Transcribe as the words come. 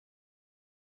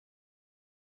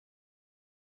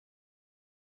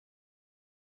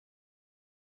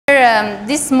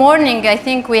This morning, I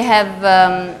think we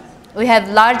have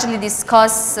largely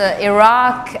discussed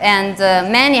Iraq, and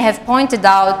many have pointed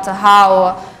out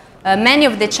how many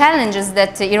of the challenges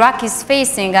that Iraq is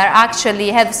facing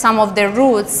have some of their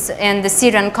roots in the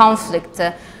Syrian conflict.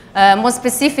 More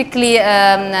specifically,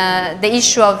 the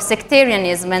issue of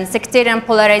sectarianism and sectarian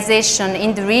polarization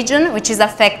in the region, which is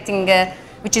affecting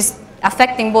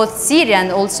both Syria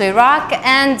and also Iraq,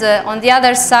 and on the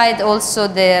other side also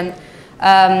the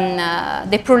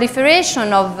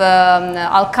proliferation of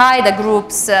Al-Qaeda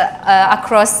groups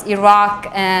across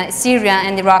Iraq, Syria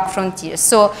and Iraq frontiers.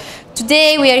 So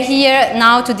today we are here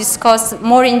now to discuss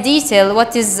more in detail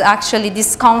what is actually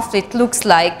this conflict looks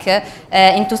like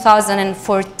in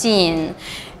 2014.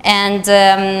 And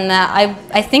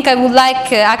I think I would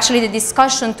like actually the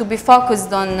discussion to be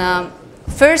focused on,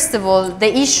 first of all,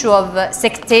 the issue of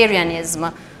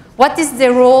sectarianism. What is the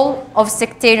role of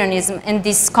sectarianism in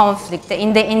this conflict,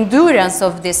 in the endurance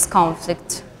of this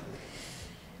conflict?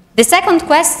 The second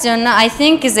question, I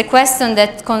think, is a question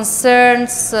that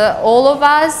concerns all of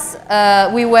us.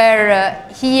 We were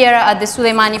here at the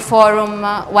Sulaimani Forum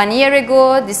 1 year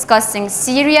ago discussing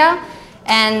Syria,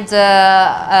 and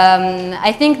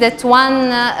I think that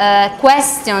one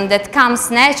question that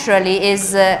comes naturally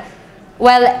is,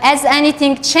 well, has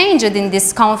anything changed in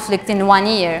this conflict in 1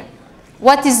 year?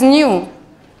 What is new?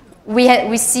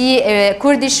 We see a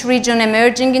Kurdish region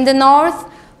emerging in the north,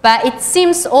 but it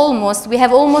seems we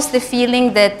have almost the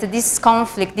feeling that this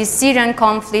conflict, this Syrian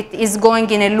conflict, is going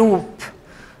in a loop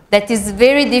that is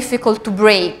very difficult to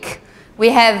break. We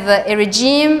have a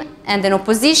regime and an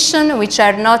opposition which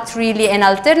are not really an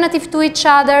alternative to each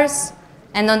other.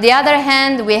 And on the other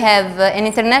hand, we have an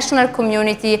international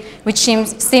community which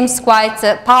seems quite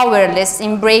powerless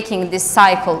in breaking this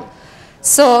cycle.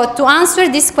 So to answer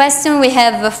this question, we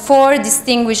have 4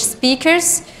 distinguished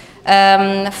speakers.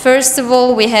 First of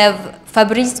all, we have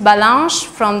Fabrice Balanche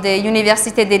from the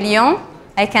Université de Lyon.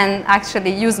 I can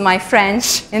actually use my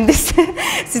French in this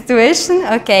situation.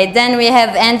 Okay, then we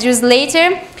have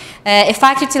Slater, a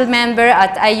faculty member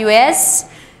at IUS.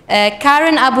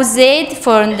 Karen AbuZayd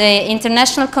from the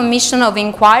International Commission of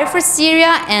Inquiry for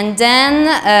Syria, and then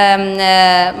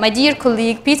my dear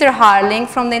colleague Peter Harling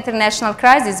from the International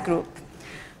Crisis Group.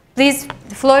 Please,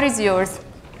 the floor is yours.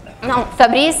 No,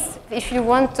 Fabrice, if you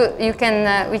want to, you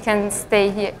can. We can stay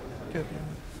here.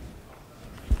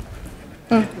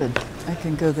 Good. I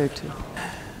can go there too.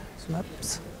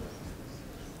 Oops.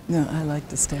 No, I like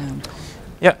to stand.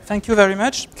 Yeah, thank you very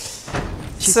much.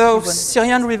 So,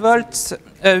 Syrian revolt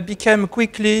became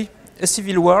quickly a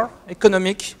civil war,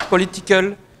 economic,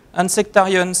 political, and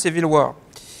sectarian civil war.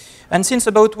 And since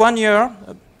about 1 year,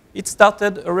 it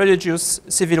started a religious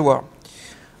civil war.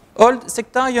 All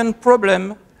sectarian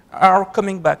problems are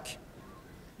coming back.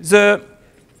 The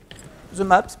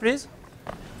maps, please.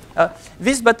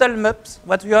 These battle maps,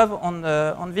 what you have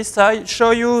on this side,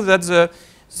 show you that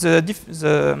the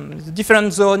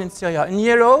different zones in Syria. In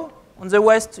yellow, on the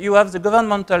west, you have the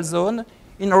governmental zone.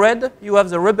 In red, you have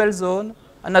the rebel zone.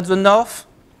 And at the north,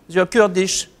 the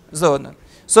Kurdish zone.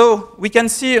 So we can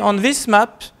see on this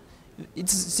map,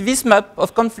 this map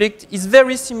of conflict is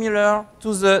very similar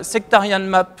to the sectarian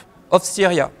map of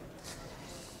Syria.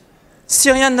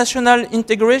 Syrian national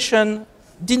integration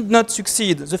did not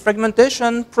succeed. The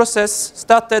fragmentation process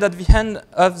started at the end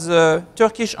of the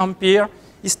Turkish Empire.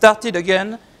 It started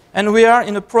again, and we are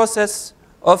in a process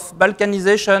of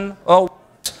Balkanization or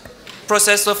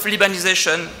process of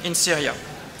Libanization in Syria.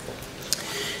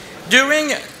 During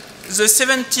the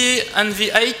 70s and the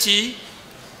 80s,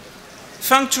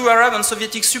 thanks to Arab and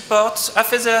Soviet support,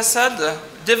 Assad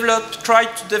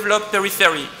tried to develop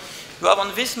periphery. You have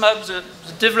on this map the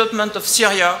development of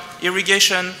Syria,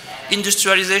 irrigation,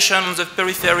 industrialization on the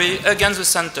periphery against the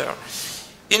center.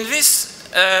 In this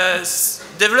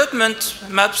development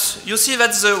maps, you see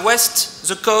that the west,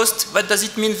 the coast, what does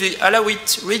it mean, the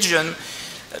Alawite region,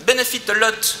 benefit a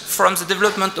lot from the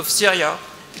development of Syria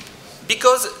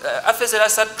because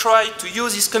Assad tried to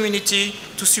use his community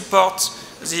to support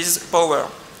this power.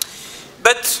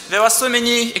 But there are so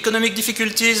many economic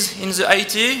difficulties in the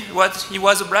IT that he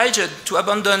was obliged to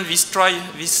abandon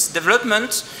this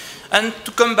development and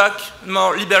to come back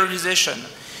more liberalization.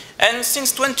 And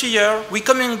since 20 years, we're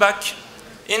coming back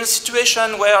in a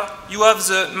situation where you have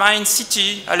the main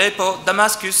city, Aleppo,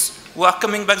 Damascus, who are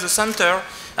coming back the center,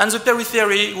 and the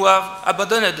periphery who are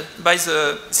abandoned by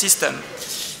the system.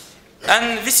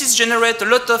 And this is generate a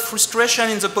lot of frustration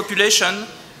in the population,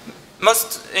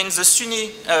 most in the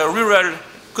Sunni rural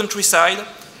countryside,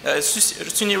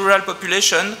 Sunni rural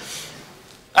population.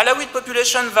 Alawite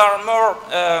populations are more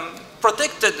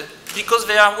protected because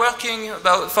they are working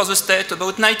for the state.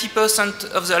 About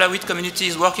 90% of the Alawite community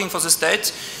is working for the state,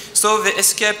 so they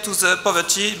escape to the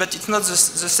poverty, but it's not the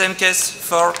same case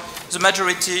for the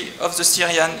majority of the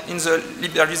Syrian in the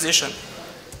liberalization.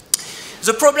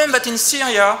 The problem that in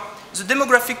Syria, the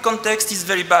demographic context is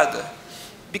very bad,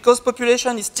 because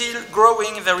population is still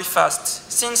growing very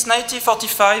fast. Since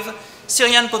 1945,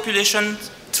 Syrian population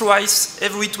twice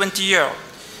every 20 years.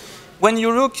 When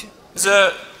you look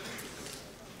the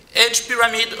age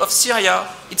pyramid of Syria,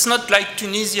 it's not like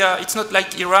Tunisia, it's not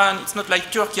like Iran, it's not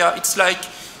like Turkey, it's like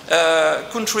a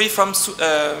country from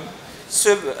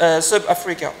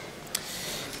sub-Africa.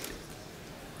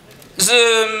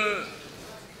 The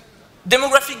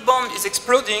demographic bomb is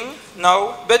exploding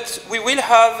now, but we will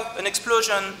have an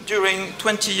explosion during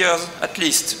 20 years at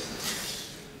least.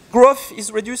 Growth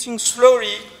is reducing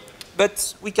slowly,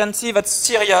 but we can see that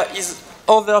Syria is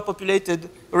overpopulated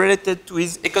related to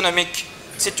its economic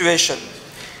situation.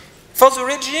 For the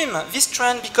regime, this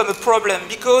trend becomes a problem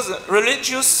because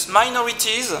religious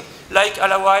minorities like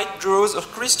Alawite, Druze, or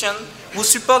Christian who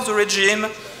support the regime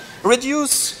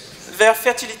reduce their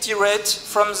fertility rate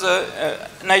from the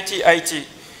 1980.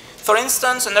 For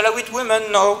instance, an Alawite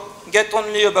woman now gets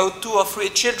only about 2 or 3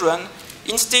 children.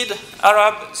 Instead,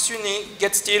 Arab Sunni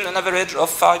get still an average of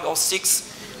 5 or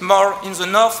 6 more in the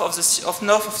north of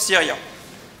Syria.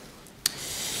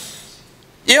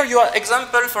 Here you are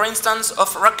example, for instance,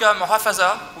 of Raqqa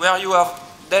Muhafaza, where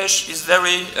Daesh is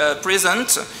very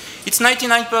present. It's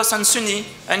 99% Sunni,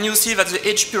 and you see that the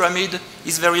age pyramid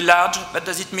is very large, but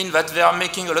does it mean that they are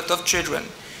making a lot of children?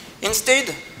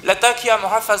 Instead, Latakia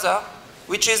Muhafaza,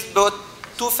 which is about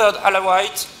 2/3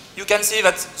 Alawite, you can see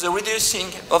that the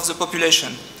reducing of the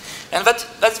population. And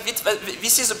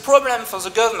this is a problem for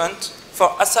the government,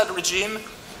 for Assad regime,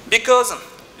 because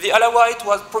the Alawite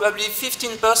was probably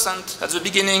 15% at the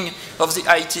beginning of the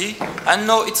IT, and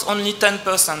now it's only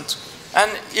 10%.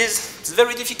 And it's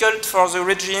very difficult for the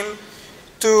regime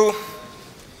to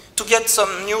get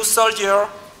some new soldier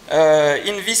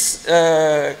in this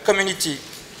community.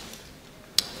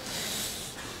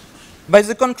 By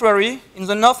the contrary, in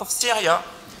the north of Syria,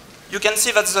 you can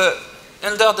see that the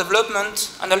underdevelopment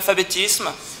and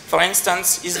analphabetism, for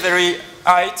instance, is very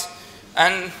high,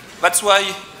 and that's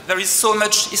why there is so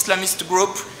much Islamist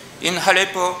group in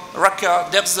Aleppo, Raqqa,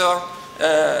 Deir ez-Zor,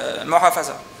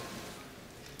 Muhafaza.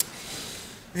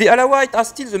 The Alawites are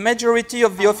still the majority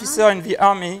of the officers in the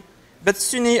army, but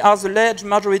Sunni are the large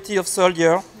majority of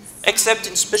soldiers, except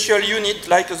in special units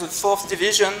like the 4th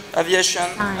Division, aviation,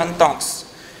 and tanks.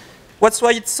 That's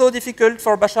why it's so difficult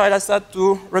for Bashar al-Assad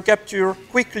to recapture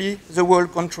quickly the whole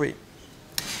country.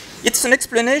 It's an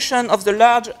explanation of the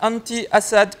large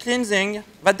anti-Assad cleansing,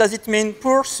 but does it mean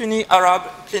poor Sunni Arab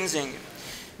cleansing?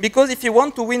 Because if you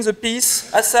want to win the peace,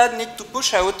 Assad needs to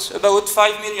push out about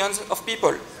 5 million of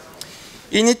people.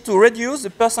 He needs to reduce the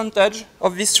percentage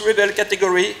of this rebel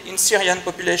category in Syrian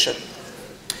population.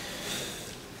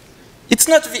 It's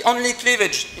not the only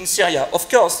cleavage in Syria. Of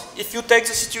course, if you take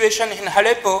the situation in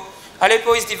Aleppo,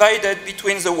 Aleppo is divided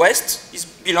between the west, is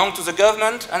belong to the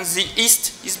government, and the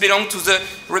east is belong to the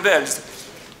rebels.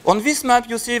 On this map,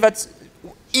 you see that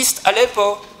East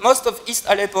Aleppo, most of East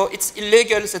Aleppo, it's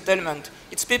illegal settlement.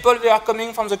 It's people who are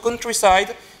coming from the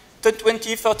countryside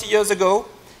 20, 30 years ago,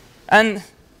 and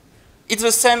it's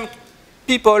the same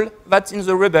people that's in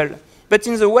the rebel. But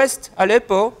in the west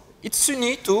Aleppo, it's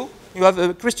Sunni too. You have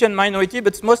a Christian minority,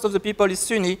 but most of the people is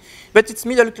Sunni. But it's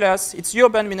middle class, it's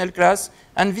urban middle class,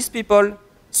 and these people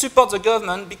support the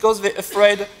government because they're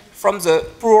afraid from the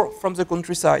poor from the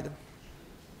countryside.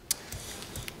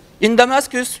 In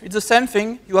Damascus, it's the same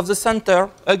thing. You have the center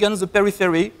against the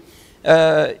periphery.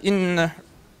 In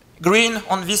green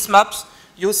on these maps,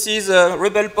 you see the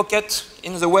rebel pocket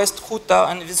in the west Ghouta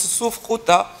and this South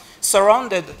Ghouta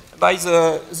surrounded by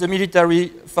the military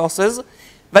forces.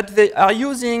 But they are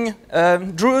using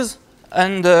Druze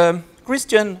and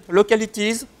Christian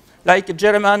localities like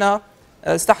Jeremana,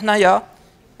 Stahnaya,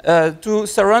 to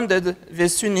surround the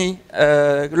Sunni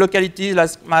localities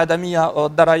like Maadamiya or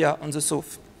Daraya on the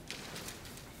south.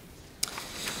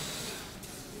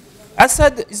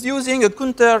 Assad is using a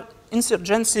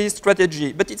counter-insurgency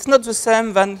strategy, but it's not the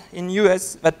same than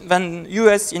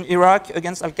US in Iraq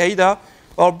against Al-Qaeda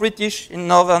or British in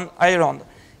Northern Ireland.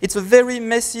 It's a very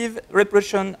massive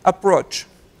repression approach.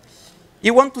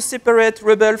 You want to separate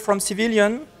rebel from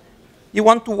civilian. You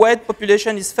want to wait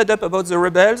population is fed up about the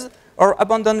rebels or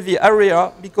abandon the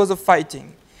area because of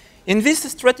fighting. In this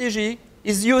strategy,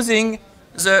 is using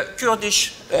the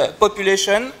Kurdish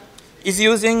population, is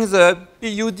using the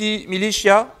PUD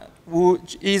militia,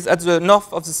 which is at the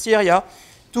north of the Syria,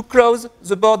 to close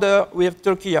the border with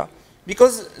Turkey.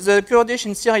 because the Kurdish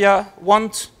in Syria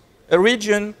want a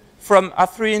region from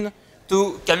Afrin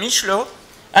to Kamishlo,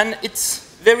 and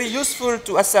it's very useful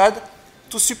to Assad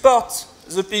to support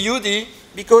the PUD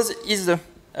because he's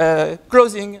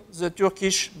closing the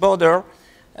Turkish border.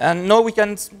 And now we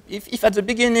can, if at the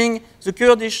beginning the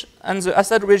Kurdish and the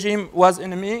Assad regime was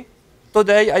enemy,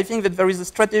 today I think that there is a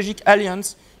strategic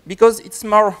alliance because it's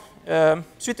more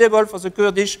suitable for the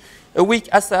Kurdish, a weak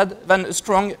Assad than a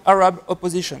strong Arab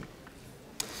opposition.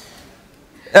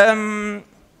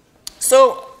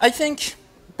 So I think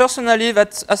personally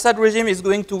that Assad regime is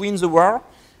going to win the war,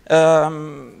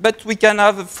 but we can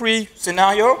have 3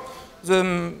 scenarios.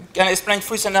 Can explain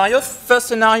 3 scenarios. First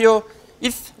scenario,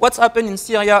 if what's happened in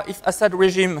Syria if Assad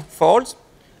regime falls,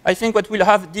 I think what we'll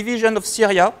have division of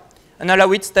Syria, an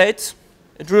Alawite state,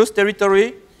 a Druze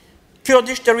territory,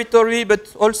 Kurdish territory,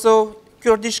 but also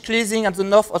Kurdish cleansing at the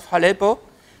north of Aleppo,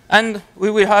 and we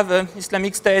will have an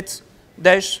Islamic State,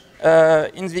 Daesh,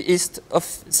 in the east of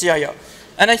Syria.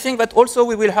 And I think that also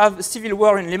we will have a civil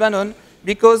war in Lebanon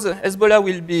because Hezbollah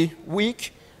will be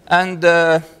weak, and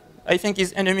I think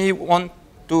his enemy want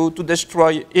to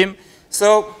destroy him.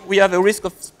 So we have a risk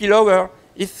of spillover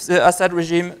if the Assad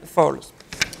regime falls.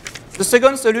 The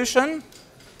second solution,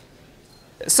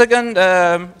 second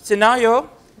scenario,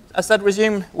 Assad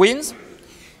regime wins.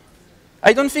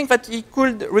 I don't think that he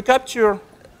could recapture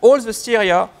all the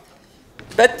Syria,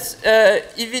 but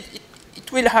if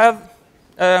it will have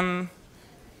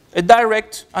a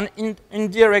direct and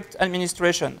indirect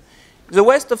administration. The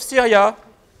west of Syria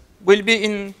will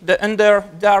be under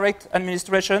direct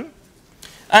administration,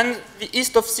 and the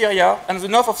east of Syria and the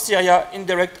north of Syria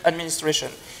indirect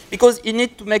administration. Because he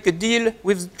needs to make a deal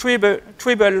with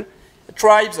tribal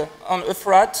tribes on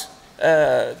Euphrates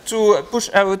to push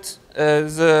out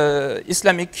the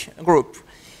Islamic group.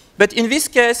 But in this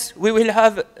case, we will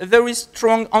have a very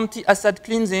strong anti-Assad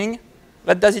cleansing.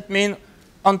 What does it mean,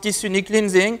 anti-Sunni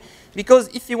cleansing? Because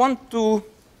if you want to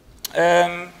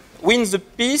win the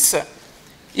peace,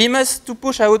 he must to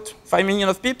push out 5 million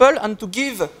of people and to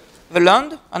give the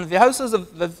land and the houses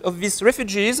of these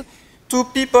refugees to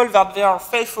people that they are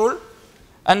faithful.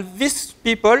 And these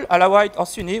people, Alawite or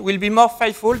Sunni, will be more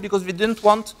faithful because we didn't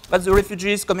want that the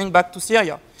refugees coming back to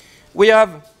Syria. We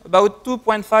have about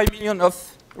 2.5 million of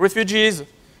refugees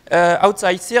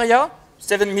outside Syria,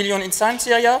 7 million inside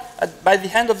Syria. By the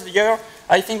end of the year,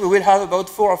 I think we will have about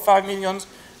 4 or 5 million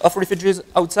of refugees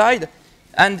outside.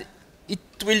 And it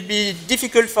will be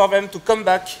difficult for them to come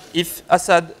back if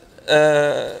Assad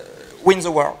wins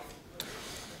the war.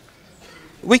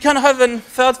 We can have a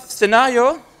third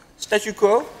scenario, statu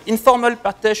quo, informal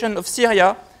partition of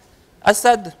Syria.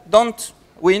 Assad don't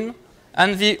win,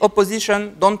 and the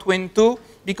opposition don't win too,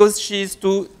 because she is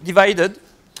too divided.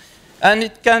 And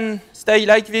it can stay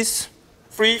like this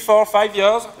 3, 4, 5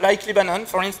 years, like Lebanon,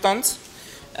 for instance,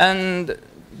 and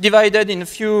divided in a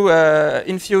few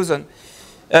zones.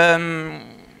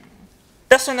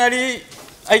 Personally,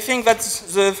 I think that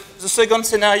the second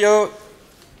scenario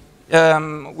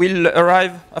will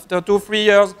arrive after 2 or 3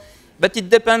 years, but it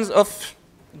depends of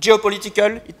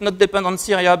geopolitical. It not depend on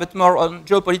Syria, but more on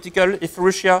geopolitical. If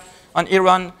Russia and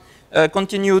Iran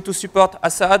continue to support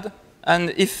Assad,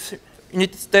 and if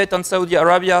United States and Saudi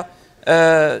Arabia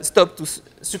stop to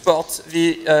support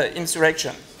the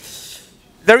insurrection.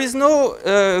 There is no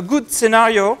good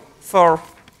scenario for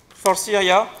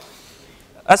Syria.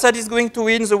 Assad is going to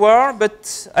win the war,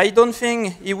 but I don't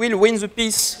think he will win the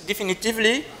peace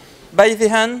definitively. By the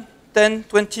end, 10,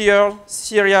 20 years,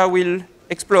 Syria will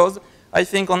explode, I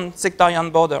think, on sectarian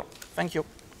border. Thank you.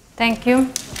 Thank you.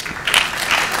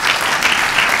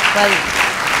 Well,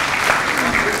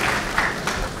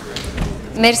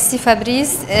 merci,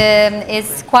 Fabrice.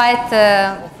 It's quite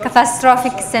a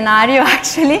catastrophic scenario,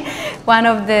 actually.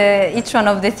 Each one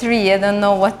of the 3. I don't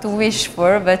know what to wish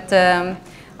for, but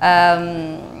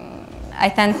I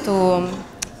tend to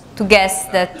guess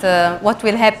that what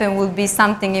will happen will be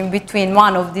something in between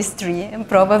one of these 3,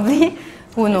 probably.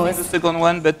 Who knows? The second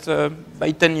one, but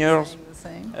by 10 years,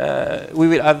 we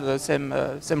will have the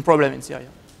same problem in Syria.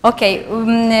 Okay,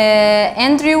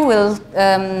 Andrew will.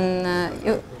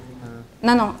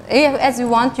 As you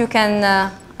want, you can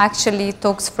actually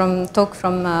talk from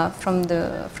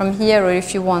here, or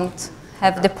if you want,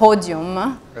 have the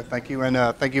podium. Thank you, and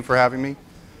thank you for having me.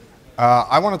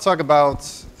 I want to talk about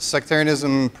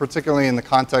sectarianism, particularly in the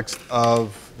context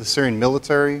of the Syrian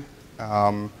military,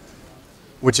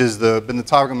 which has been the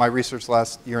topic of my research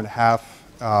last year and a half.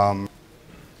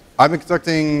 I've been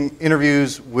conducting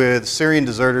interviews with Syrian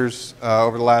deserters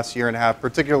over the last year and a half,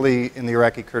 particularly in the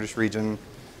Iraqi Kurdish region,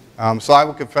 So I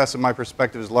will confess that my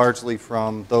perspective is largely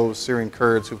from those Syrian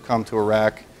Kurds who've come to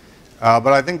Iraq.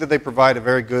 But I think that they provide a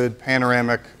very good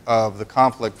panoramic of the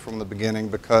conflict from the beginning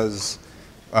because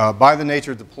by the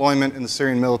nature of deployment in the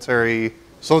Syrian military,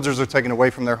 soldiers are taken away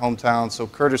from their hometowns, so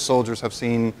Kurdish soldiers have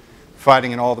seen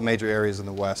fighting in all the major areas in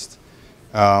the West.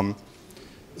 And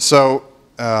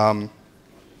the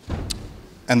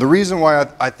reason why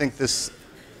I think this,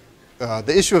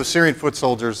 the issue of Syrian foot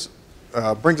soldiers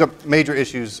brings up major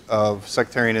issues of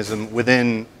sectarianism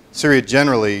within Syria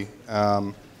generally,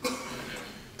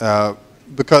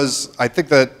 because I think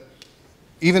that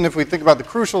even if we think about the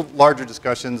crucial larger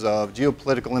discussions of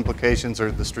geopolitical implications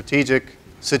or the strategic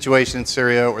situation in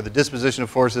Syria or the disposition of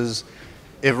forces,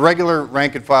 if regular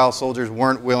rank and file soldiers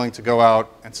weren't willing to go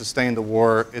out and sustain the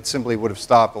war, it simply would have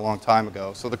stopped a long time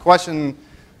ago. So the question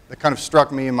that kind of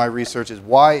struck me in my research is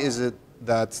why is it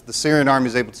that the Syrian army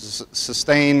is able to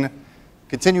sustain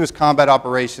continuous combat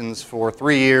operations for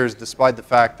 3 years despite the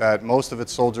fact that most of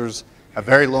its soldiers have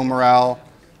very low morale,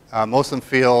 most of them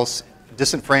feel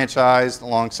disenfranchised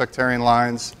along sectarian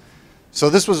lines. So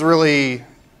this was really,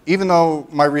 even though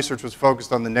my research was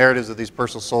focused on the narratives of these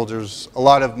personal soldiers, a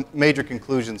lot of major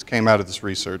conclusions came out of this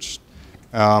research.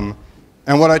 And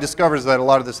what I discovered is that a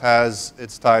lot of this has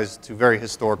its ties to very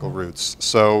historical roots.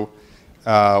 So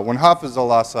when Hafez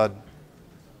al-Assad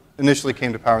initially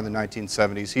came to power in the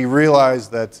 1970s, he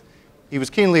realized that he was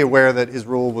keenly aware that his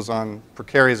rule was on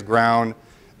precarious ground,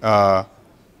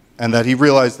 and that he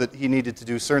realized that he needed to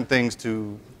do certain things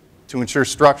to ensure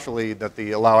structurally that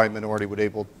the Alawite minority would be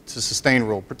able to sustain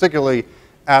rule, particularly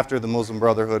after the Muslim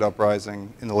Brotherhood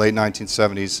uprising in the late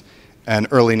 1970s and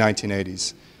early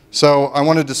 1980s. So I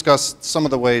want to discuss some of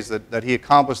the ways that he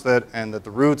accomplished that and that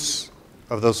the roots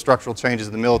of those structural changes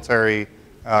in the military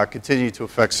continue to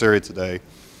affect Syria today.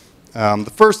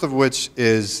 The first of which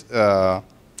is the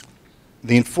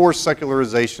enforced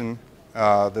secularization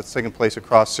that's taken place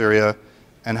across Syria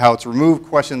and how it's removed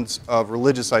questions of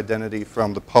religious identity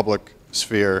from the public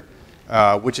sphere,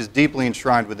 which is deeply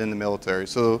enshrined within the military.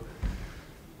 So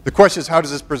the question is, how does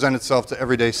this present itself to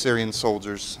everyday Syrian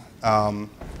soldiers?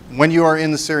 When you are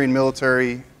in the Syrian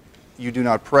military, you do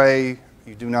not pray,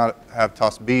 you do not have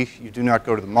tasbih, you do not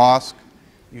go to the mosque,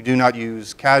 you do not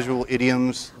use casual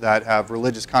idioms that have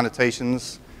religious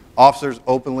connotations. Officers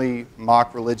openly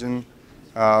mock religion,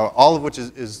 all of which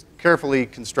is carefully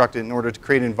constructed in order to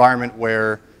create an environment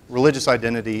where religious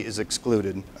identity is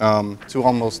excluded to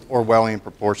almost Orwellian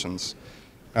proportions.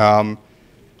 The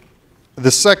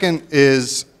second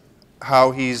is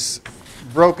how he's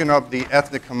broken up the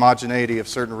ethnic homogeneity of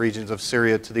certain regions of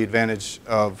Syria to the advantage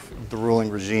of the ruling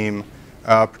regime,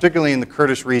 particularly in the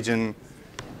Kurdish region.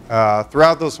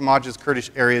 Throughout those homogeneous Kurdish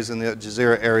areas in the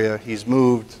Jazeera area, he's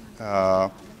moved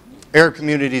Arab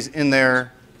communities in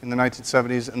there in the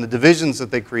 1970s, and the divisions that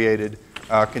they created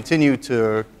continue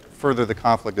to further the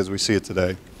conflict as we see it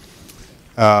today.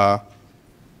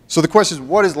 So the question is,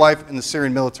 what is life in the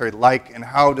Syrian military like, and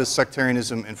how does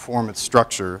sectarianism inform its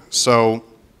structure? So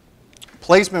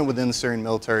placement within the Syrian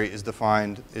military is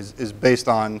defined, is based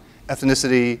on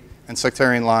ethnicity and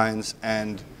sectarian lines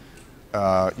and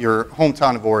your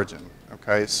hometown of origin,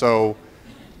 okay? So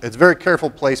it's very careful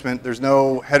placement. There's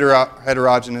no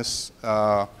heterogeneous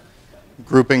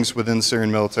groupings within the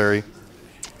Syrian military.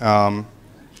 And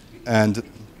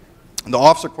the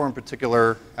officer corps in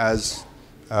particular, as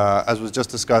was just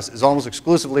discussed, is almost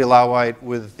exclusively Alawite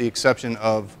with the exception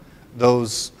of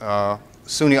those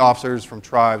Sunni officers from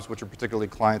tribes which are particularly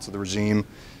clients of the regime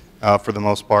for the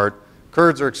most part.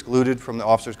 Kurds are excluded from the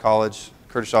officers' college.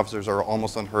 Kurdish officers are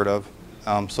almost unheard of.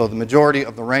 So the majority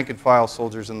of the rank and file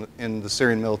soldiers in the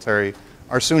Syrian military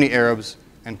are Sunni Arabs,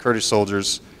 and Kurdish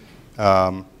soldiers,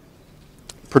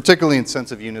 particularly in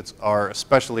sensitive units, are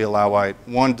especially Alawite.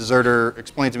 One deserter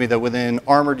explained to me that within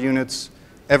armored units,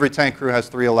 every tank crew has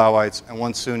 3 Alawites and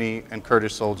 1 Sunni and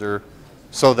Kurdish soldier,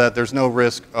 so that there's no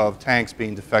risk of tanks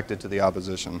being defected to the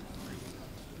opposition.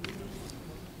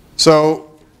 So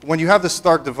when you have this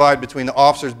stark divide between the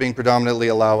officers being predominantly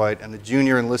Alawite and the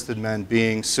junior enlisted men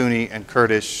being Sunni and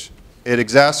Kurdish, it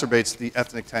exacerbates the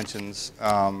ethnic tensions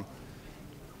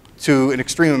to an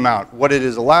extreme amount. What it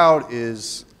is allowed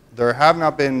is there have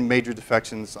not been major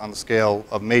defections on the scale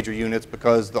of major units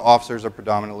because the officers are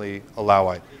predominantly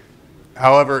Alawite.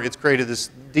 However, it's created this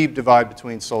deep divide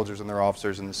between soldiers and their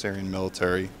officers in the Syrian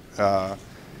military.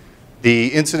 The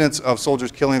incidence of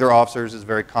soldiers killing their officers is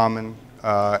very common,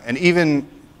 and even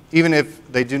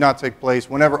if they do not take place,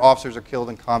 whenever officers are killed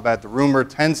in combat, the rumor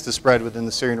tends to spread within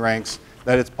the Syrian ranks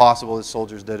that it's possible that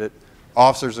soldiers did it.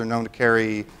 Officers are known to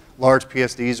carry large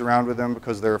PSDs around with them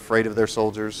because they're afraid of their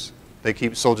soldiers. They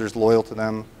keep soldiers loyal to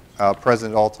them.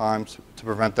 present at all times to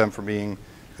prevent them from being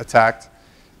attacked.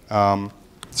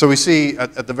 So we see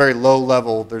at the very low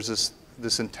level, there's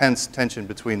this intense tension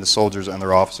between the soldiers and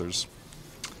their officers.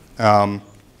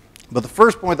 But the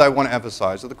first point that I want to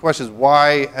emphasize, so the question is,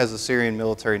 why has the Syrian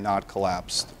military not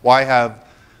collapsed? Why have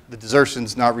the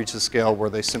desertions not reached the scale where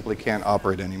they simply can't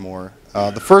operate anymore?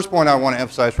 The first point I want to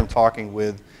emphasize from talking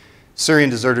with Syrian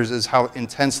deserters is how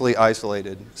intensely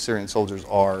isolated Syrian soldiers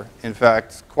are. In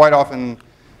fact, quite often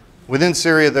within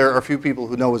Syria, there are few people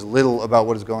who know as little about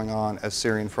what is going on as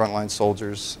Syrian frontline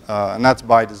soldiers, and that's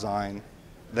by design.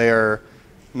 They are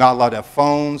not allowed to have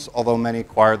phones, although many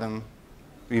acquire them,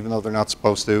 even though they're not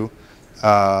supposed to.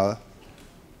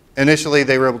 Initially,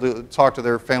 they were able to talk to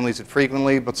their families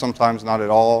frequently, but sometimes not at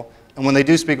all. And when they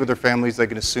do speak with their families, they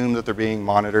can assume that they're being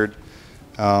monitored.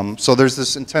 So there's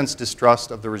this intense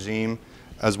distrust of the regime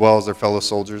as well as their fellow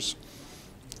soldiers.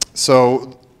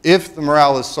 So if the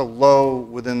morale is so low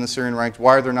within the Syrian ranks,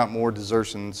 why are there not more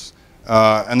desertions?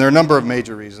 And there are a number of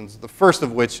major reasons, the first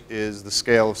of which is the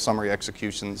scale of summary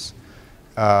executions.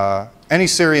 Any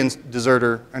Syrian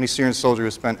deserter, any Syrian soldier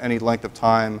who spent any length of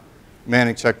time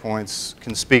manning checkpoints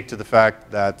can speak to the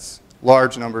fact that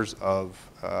large numbers of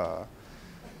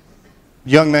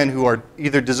young men who are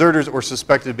either deserters or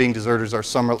suspected of being deserters are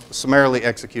summarily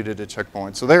executed at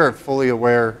checkpoints. So they are fully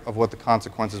aware of what the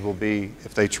consequences will be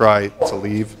if they try to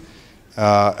leave.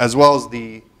 As well as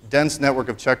the dense network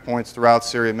of checkpoints throughout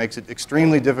Syria makes it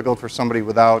extremely difficult for somebody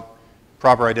without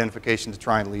proper identification to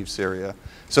try and leave Syria.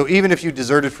 So even if you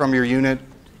deserted from your unit,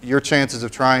 your chances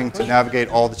of trying to navigate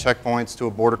all the checkpoints to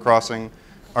a border crossing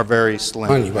are very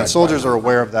slim. And soldiers are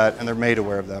aware of that, and they're made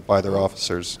aware of that by their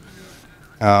officers.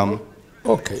 So,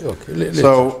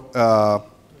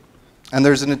 and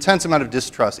there's an intense amount of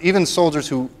distrust. Even soldiers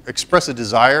who express a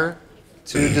desire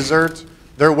to desert,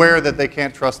 they're aware that they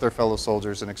can't trust their fellow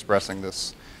soldiers in expressing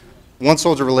this. One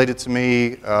soldier related to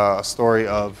me a story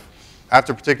of,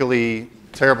 after a particularly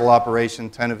terrible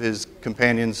operation, 10 of his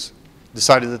companions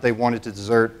decided that they wanted to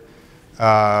desert.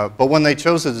 But when they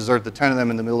chose to desert, the 10 of them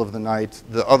in the middle of the night,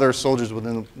 the other soldiers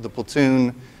within the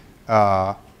platoon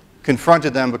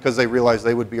confronted them because they realized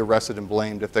they would be arrested and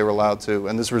blamed if they were allowed to.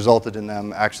 And this resulted in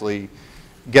them actually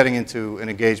getting into an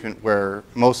engagement where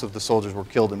most of the soldiers were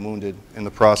killed and wounded in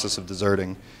the process of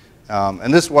deserting.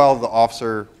 And this while the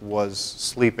officer was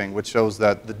sleeping, which shows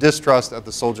that the distrust at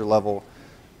the soldier level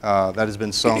that has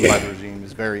been sown by the regime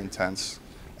is very intense,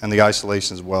 and the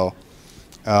isolation as well.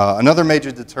 Another major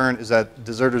deterrent is that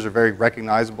deserters are very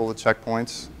recognizable at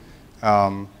checkpoints.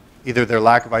 Either their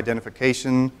lack of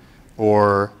identification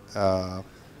or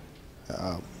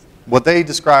what they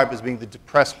describe as being the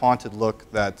depressed, haunted look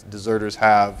that deserters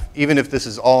have. Even if this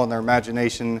is all in their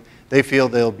imagination, they feel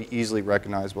they'll be easily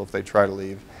recognizable if they try to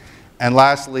leave. And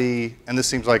lastly, and this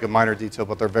seems like a minor detail,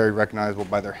 but they're very recognizable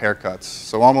by their haircuts.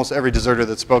 So almost every deserter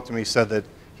that spoke to me said that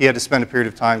he had to spend a period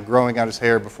of time growing out his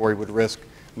hair before he would risk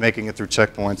making it through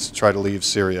checkpoints to try to leave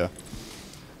Syria.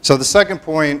 So the second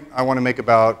point I want to make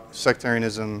about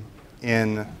sectarianism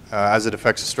as it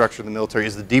affects the structure of the military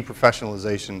is the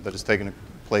deprofessionalization that has taken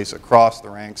place across the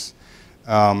ranks.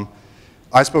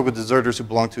 I spoke with deserters who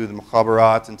belong to the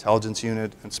Mukhabarat, intelligence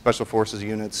unit, and special forces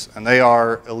units, and they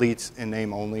are elites in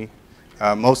name only.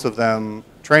 Most of them,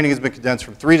 training has been condensed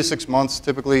from 3 to 6 months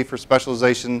typically for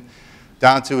specialization,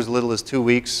 down to as little as 2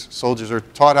 weeks. Soldiers are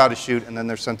taught how to shoot, and then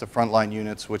they're sent to frontline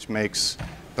units, which makes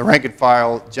the rank and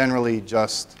file generally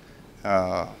just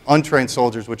untrained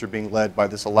soldiers, which are being led by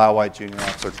this Alawite Junior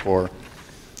Officer Corps.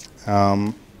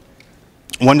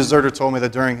 One deserter told me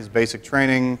that during his basic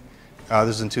training,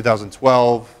 this is in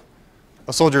 2012,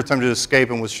 a soldier attempted to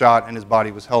escape and was shot, and his body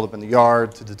was held up in the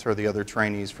yard to deter the other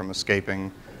trainees from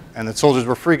escaping. And that soldiers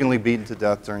were frequently beaten to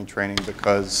death during training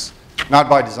because, not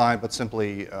by design, but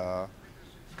simply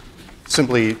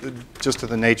just to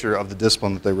the nature of the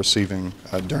discipline that they were receiving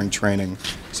during training.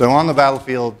 So on the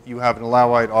battlefield, you have an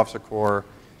Alawite officer corps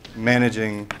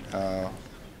managing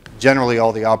generally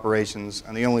all the operations,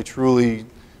 and the only truly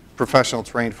professional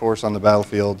trained force on the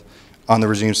battlefield on the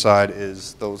regime side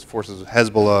is those forces of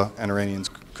Hezbollah and Iranian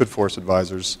Quds Force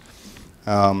advisors.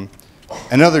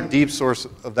 Another deep source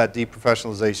of that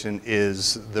deprofessionalization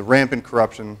is the rampant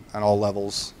corruption on all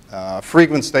levels.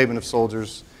 Frequent statement of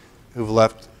soldiers who've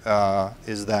left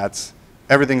is that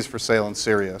everything's for sale in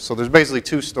Syria. So there's basically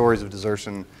 2 stories of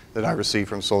desertion that I receive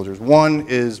from soldiers. One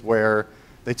is where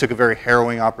they took a very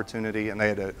harrowing opportunity and they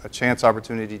had a chance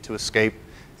opportunity to escape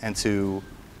and to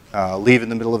leave in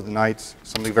the middle of the night,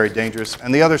 something very dangerous.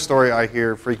 And the other story I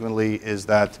hear frequently is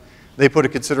that they put a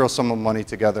considerable sum of money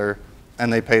together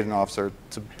and they paid an officer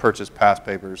to purchase pass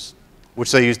papers,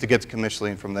 which they used to get to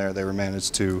commissioning, and from there they were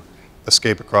managed to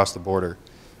escape across the border.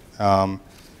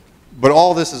 But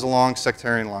all this is along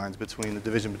sectarian lines between the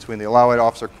division between the Alawite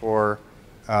Officer Corps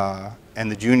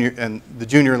and the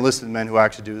junior enlisted men who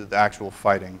actually do the actual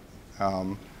fighting.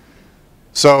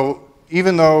 So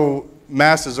even though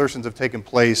mass desertions have taken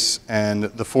place and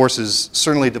the force is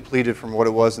certainly depleted from what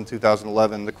it was in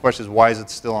 2011, the question is, why is it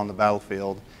still on the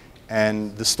battlefield?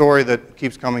 And the story that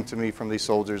keeps coming to me from these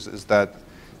soldiers is that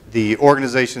the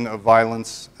organization of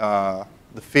violence, the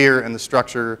fear and the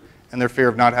structure, and their fear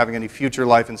of not having any future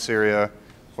life in Syria,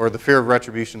 or the fear of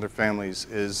retribution to their families,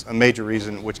 is a major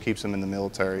reason which keeps them in the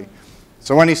military.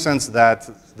 So any sense that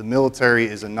the military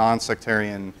is a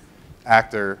non-sectarian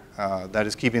actor that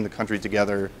is keeping the country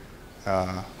together,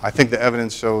 I think the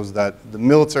evidence shows that the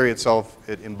military itself,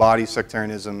 it embodies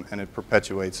sectarianism and it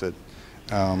perpetuates it.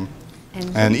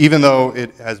 And even though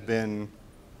it has been,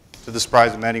 to the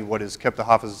surprise of many, what has kept the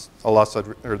Hafiz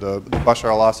al-Assad, or the Bashar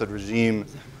al-Assad regime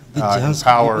in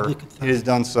power, it has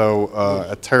done so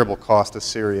at terrible cost to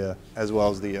Syria, as well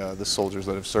as the soldiers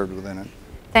that have served within it.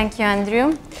 Thank you, Andrew.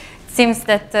 It seems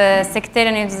that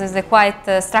sectarianism is a quite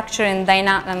structuring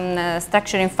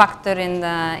factor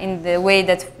in the way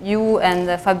that you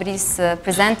and Fabrice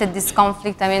presented this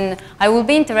conflict. I mean, I will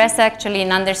be interested actually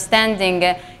in understanding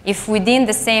if within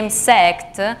the same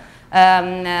sect,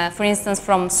 for instance,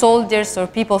 from soldiers or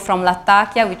people from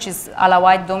Latakia, which is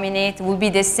Alawite dominate, will be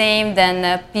the same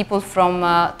than people from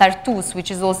Tartus, which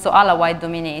is also Alawite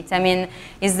dominate. I mean,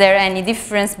 is there any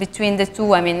difference between the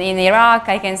two? I mean, in Iraq,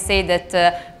 I can say that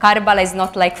Karbala is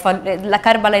not like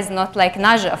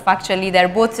Najaf. Actually, they're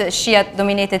both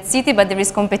Shia-dominated city, but there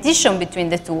is competition between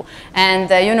the two. And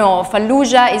you know,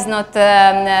 Fallujah is not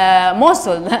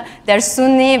Mosul. They're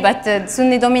Sunni, but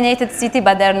Sunni-dominated city,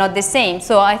 but they're not the same.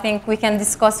 So I think we can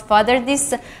discuss further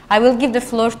this. I will give the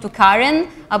floor to Karen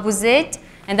AbuZayd,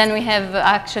 and then we have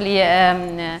actually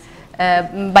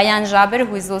Bayan Jaber,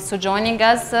 who is also joining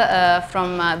us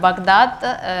from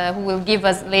Baghdad, who will give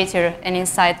us later an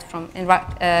insight from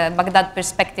Baghdad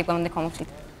perspective on the conflict.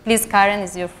 Please, Karen,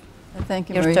 is your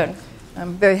turn.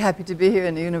 I'm very happy to be here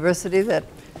in a university that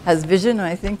has vision,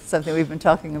 I think, something we've been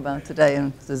talking about today,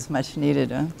 and this is much needed.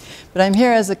 But I'm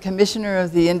here as a commissioner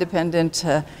of the Independent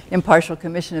Impartial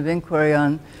Commission of Inquiry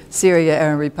on Syria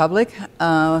Arab Republic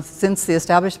since the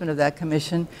establishment of that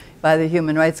commission by the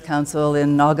Human Rights Council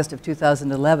in August of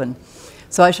 2011.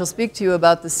 So I shall speak to you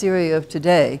about the Syria of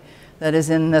today that is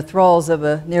in the thralls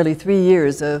of nearly 3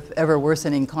 years of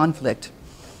ever-worsening conflict.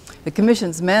 The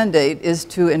Commission's mandate is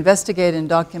to investigate and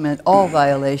document all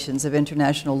violations of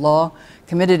international law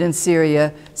committed in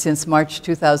Syria since March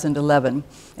 2011,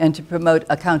 and to promote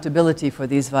accountability for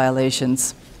these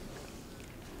violations.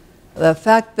 The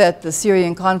fact that the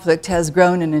Syrian conflict has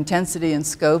grown in intensity and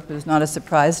scope is not a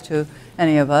surprise to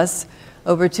any of us.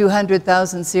 Over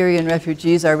 200,000 Syrian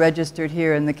refugees are registered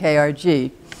here in the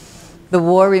KRG. The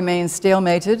war remains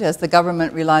stalemated as the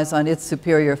government relies on its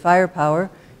superior firepower,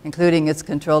 including its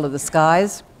control of the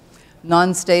skies.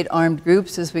 Non-state armed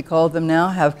groups, as we call them now,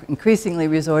 have increasingly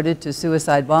resorted to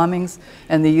suicide bombings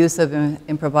and the use of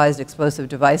improvised explosive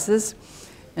devices.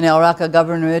 In Al Raqqa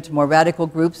Governorate, more radical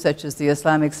groups such as the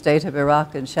Islamic State of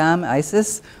Iraq and Sham,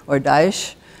 ISIS, or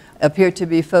Daesh, appear to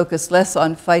be focused less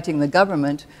on fighting the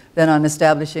government than on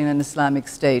establishing an Islamic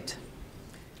state.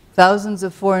 Thousands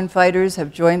of foreign fighters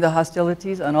have joined the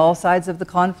hostilities on all sides of the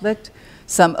conflict,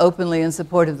 some openly in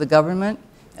support of the government,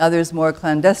 others more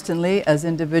clandestinely as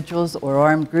individuals or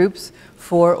armed groups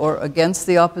for or against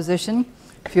the opposition,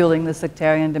 fueling the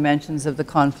sectarian dimensions of the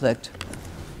conflict.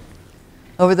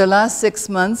 Over the last 6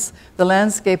 months, the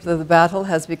landscape of the battle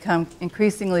has become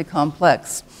increasingly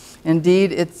complex.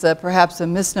 Indeed, it's perhaps a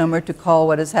misnomer to call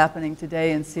what is happening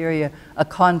today in Syria a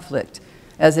conflict,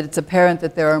 as it's apparent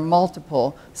that there are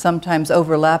multiple, sometimes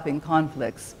overlapping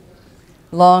conflicts.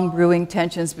 Long brewing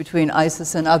tensions between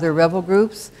ISIS and other rebel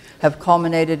groups have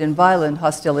culminated in violent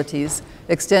hostilities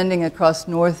extending across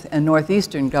north and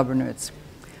northeastern governorates.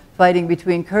 Fighting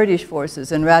between Kurdish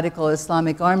forces and radical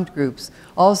Islamic armed groups,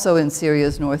 also in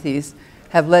Syria's northeast,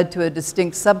 have led to a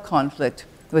distinct sub-conflict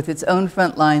with its own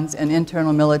front lines and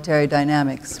internal military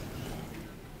dynamics.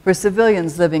 For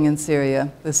civilians living in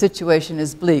Syria, the situation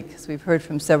is bleak, as we've heard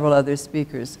from several other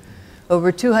speakers.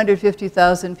 Over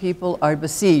 250,000 people are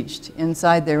besieged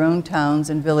inside their own towns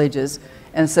and villages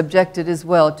and subjected as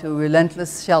well to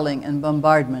relentless shelling and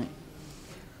bombardment.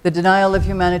 The denial of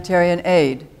humanitarian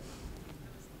aid,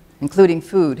 including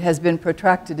food, has been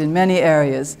protracted in many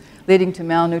areas, leading to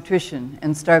malnutrition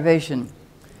and starvation.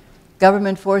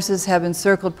 Government forces have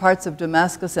encircled parts of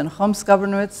Damascus and Homs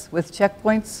governorates with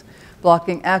checkpoints,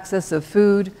 blocking access of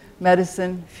food,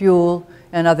 medicine, fuel,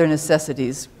 and other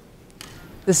necessities.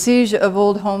 The siege of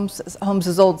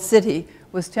Homs's old city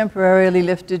was temporarily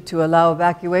lifted to allow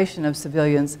evacuation of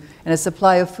civilians and a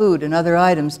supply of food and other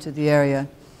items to the area.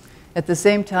 At the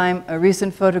same time, a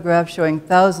recent photograph showing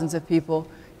thousands of people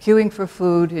queuing for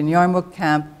food in Yarmouk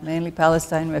camp, mainly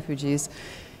Palestine refugees,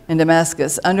 in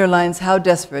Damascus, underlines how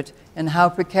desperate and how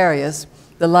precarious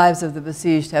the lives of the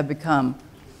besieged have become.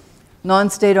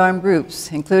 Non-state armed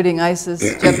groups, including ISIS,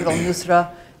 Jabhat al-Nusra,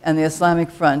 and the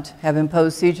Islamic Front, have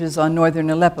imposed sieges on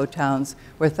northern Aleppo towns,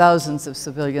 where thousands of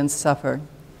civilians suffer.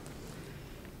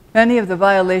 Many of the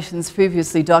violations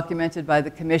previously documented by the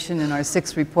Commission in our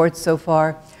 6 reports so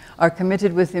far are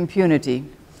committed with impunity.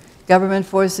 Government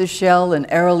forces shell and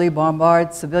aerially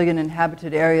bombard civilian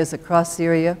inhabited areas across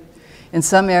Syria. In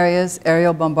some areas,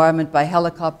 aerial bombardment by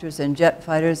helicopters and jet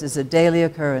fighters is a daily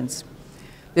occurrence.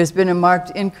 There's been a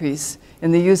marked increase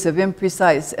in the use of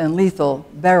imprecise and lethal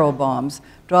barrel bombs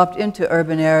dropped into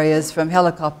urban areas from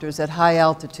helicopters at high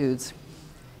altitudes.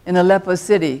 In Aleppo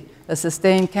City, a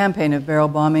sustained campaign of barrel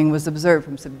bombing was observed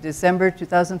from December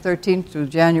 2013 through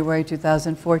January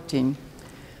 2014.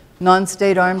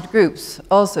 Non-state armed groups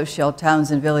also shell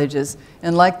towns and villages,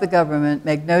 and like the government,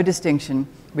 make no distinction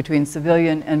between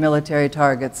civilian and military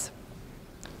targets.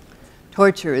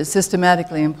 Torture is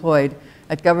systematically employed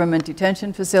at government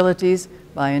detention facilities,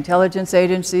 by intelligence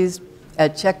agencies,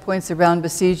 at checkpoints around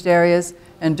besieged areas,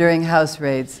 and during house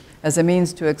raids, as a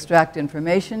means to extract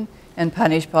information and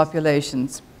punish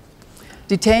populations.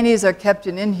 Detainees are kept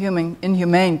in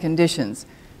inhumane conditions,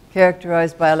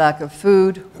 characterized by a lack of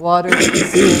food, water,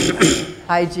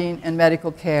 hygiene, and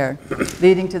medical care,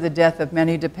 leading to the death of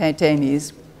many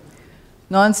detainees.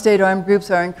 Non-state armed groups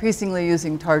are increasingly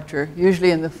using torture,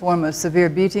 usually in the form of severe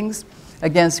beatings,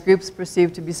 against groups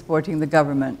perceived to be supporting the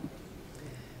government.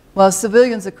 While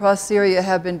civilians across Syria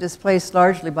have been displaced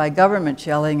largely by government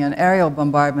shelling and aerial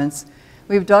bombardments,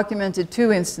 we've documented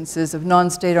 2 instances of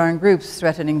non-state armed groups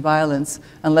threatening violence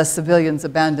unless civilians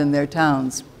abandon their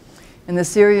towns. In the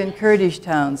Syrian Kurdish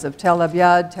towns of Tel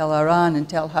Abyad, Tel Aran, and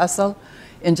Tel Hassal,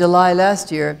 in July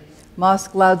last year,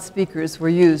 mosque loudspeakers were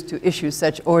used to issue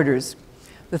such orders.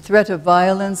 The threat of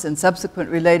violence and subsequent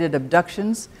related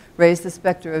abductions raised the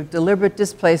specter of deliberate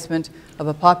displacement of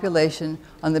a population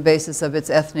on the basis of its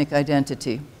ethnic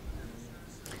identity.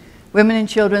 Women and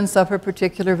children suffer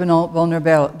particular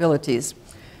vulnerabilities.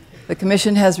 The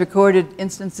Commission has recorded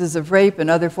instances of rape and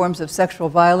other forms of sexual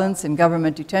violence in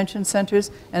government detention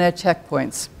centers and at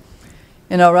checkpoints.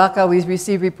 In Al-Raqqa, we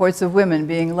received reports of women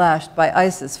being lashed by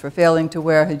ISIS for failing to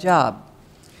wear hijab.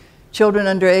 Children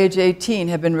under age 18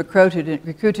 have been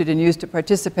recruited and used to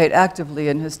participate actively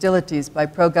in hostilities by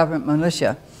pro-government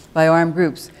militia, by armed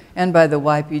groups, and by the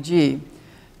YPG.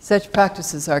 Such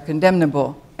practices are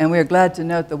condemnable, and we are glad to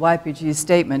note the YPG's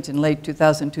statement in late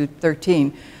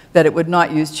 2013 that it would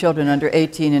not use children under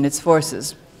 18 in its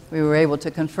forces. We were able to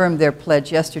confirm their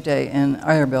pledge yesterday in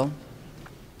Erbil.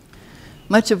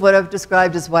 Much of what I've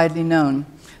described is widely known.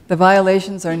 The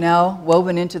violations are now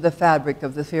woven into the fabric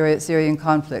of the Syrian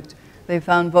conflict. They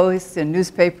found voice in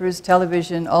newspapers,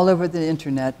 television, all over the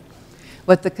internet.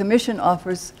 What the Commission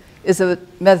offers is a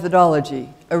methodology,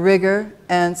 a rigor,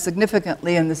 and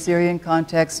significantly in the Syrian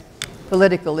context,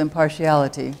 political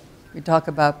impartiality. We talk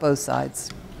about both sides.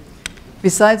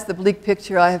 Besides the bleak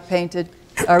picture I have painted,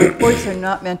 our reports are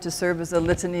not meant to serve as a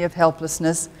litany of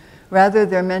helplessness. Rather,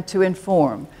 they're meant to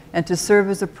inform and to serve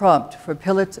as a prompt for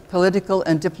political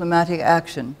and diplomatic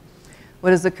action.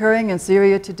 What is occurring in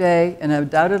Syria today, and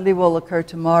undoubtedly will occur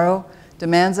tomorrow,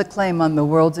 demands a claim on the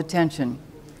world's attention.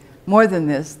 More than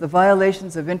this, the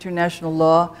violations of international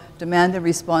law demand a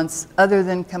response other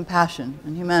than compassion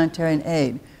and humanitarian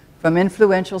aid from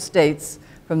influential states,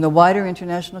 from the wider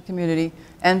international community,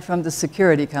 and from the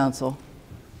Security Council.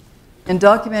 In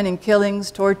documenting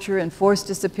killings, torture, and forced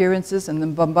disappearances and the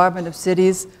bombardment of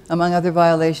cities, among other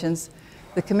violations,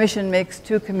 the Commission makes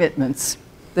 2 commitments.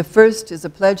 The first is a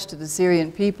pledge to the Syrian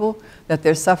people that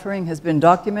their suffering has been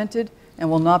documented and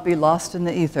will not be lost in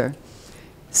the ether.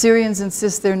 Syrians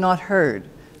insist they're not heard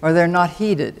or they're not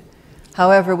heeded.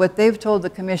 However, what they've told the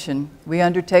Commission, we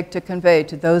undertake to convey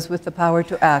to those with the power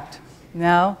to act,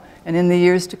 now and in the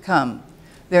years to come.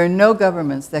 There are no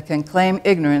governments that can claim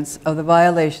ignorance of the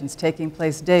violations taking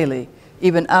place daily,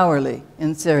 even hourly,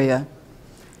 in Syria.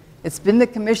 It's been the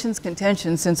Commission's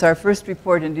contention since our first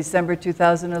report in December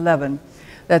 2011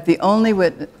 that the only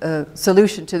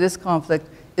solution to this conflict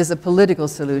is a political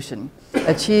solution,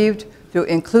 achieved through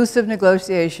inclusive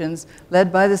negotiations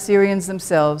led by the Syrians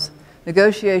themselves,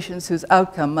 negotiations whose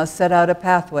outcome must set out a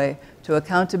pathway to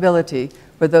accountability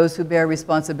for those who bear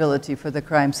responsibility for the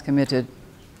crimes committed.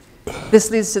 This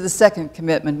leads to the second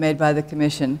commitment made by the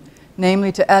Commission,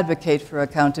 namely to advocate for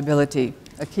accountability,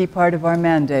 a key part of our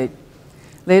mandate.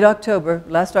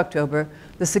 Last October,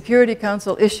 the Security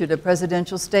Council issued a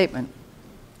presidential statement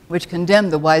which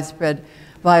condemned the widespread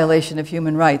violation of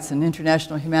human rights and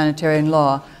international humanitarian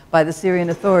law by the Syrian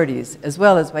authorities, as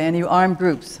well as by any armed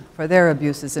groups for their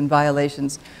abuses and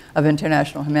violations of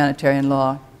international humanitarian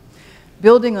law.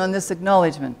 Building on this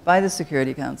acknowledgement by the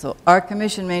Security Council, our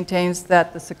Commission maintains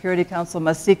that the Security Council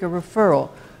must seek a referral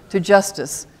to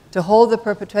justice to hold the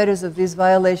perpetrators of these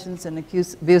violations and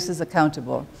abuses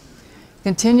accountable.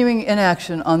 Continuing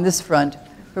inaction on this front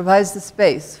provides the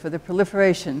space for the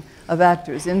proliferation of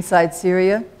actors inside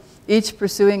Syria, each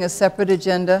pursuing a separate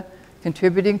agenda,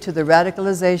 contributing to the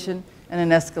radicalization and an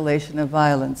escalation of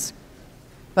violence.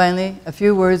 Finally, a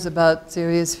few words about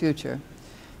Syria's future.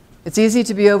 It's easy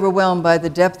to be overwhelmed by the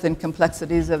depth and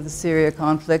complexities of the Syria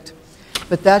conflict,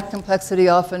 but that complexity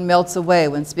often melts away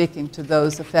when speaking to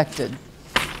those affected.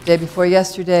 The day before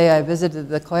yesterday, I visited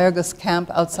the Klergus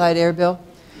camp outside Erbil.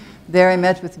 There I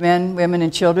met with men, women,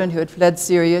 and children who had fled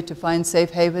Syria to find safe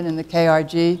haven in the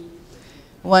KRG.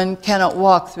 One cannot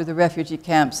walk through the refugee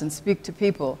camps and speak to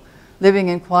people living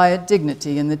in quiet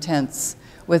dignity in the tents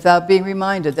without being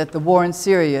reminded that the war in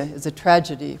Syria is a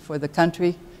tragedy for the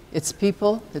country, its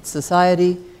people, its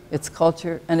society, its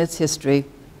culture, and its history.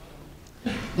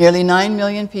 Nearly 9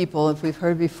 million people, if we've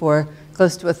heard before,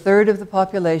 close to a third of the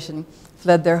population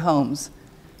fled their homes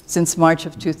since March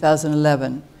of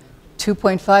 2011.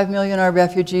 2.5 million are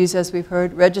refugees, as we've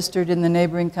heard, registered in the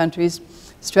neighboring countries,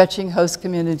 stretching host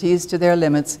communities to their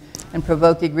limits and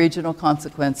provoking regional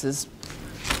consequences.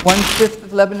 1/5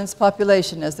 of Lebanon's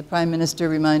population, as the Prime Minister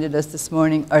reminded us this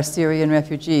morning, are Syrian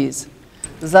refugees.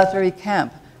 The Zaatari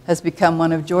camp has become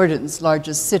one of Jordan's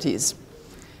largest cities.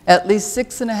 At least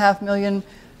 6.5 million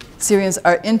Syrians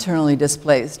are internally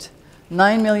displaced,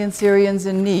 9 million Syrians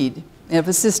in need of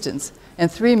assistance,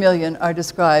 and 3 million are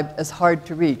described as hard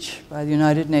to reach by the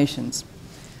United Nations.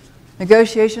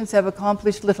 Negotiations have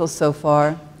accomplished little so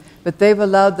far, but they've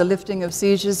allowed the lifting of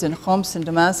sieges in Homs and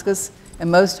Damascus, and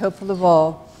most hopeful of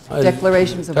all,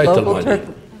 declarations of local Turkish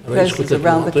presence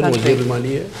around the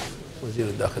country.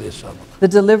 The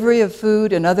delivery of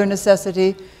food and other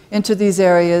necessity into these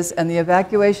areas and the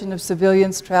evacuation of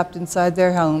civilians trapped inside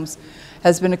their homes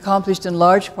has been accomplished in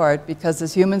large part because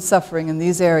of human suffering in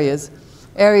these areas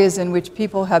in which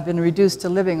people have been reduced to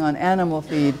living on animal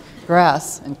feed,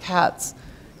 grass, and cats,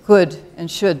 could and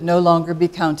should no longer be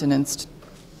countenanced.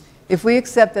 If we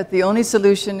accept that the only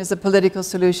solution is a political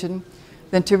solution,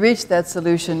 then to reach that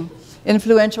solution,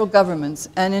 influential governments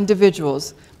and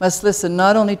individuals must listen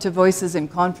not only to voices in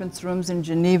conference rooms in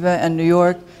Geneva and New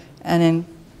York and in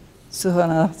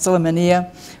Sulaimani,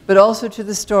 but also to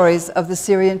the stories of the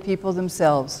Syrian people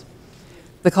themselves.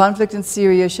 The conflict in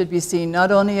Syria should be seen not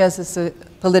only as a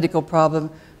political problem,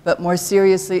 but more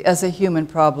seriously as a human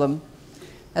problem.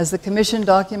 As the Commission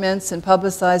documents and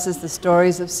publicizes the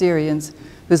stories of Syrians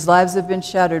whose lives have been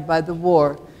shattered by the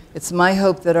war, it's my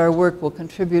hope that our work will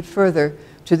contribute further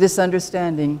to this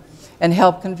understanding and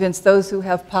help convince those who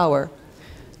have power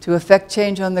to effect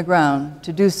change on the ground,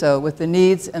 to do so with the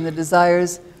needs and the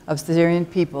desires of Syrian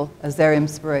people as their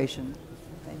inspiration.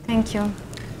 Thank you.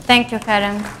 Thank you,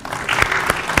 Karen.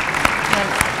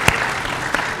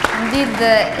 Indeed,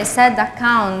 a sad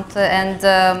account, and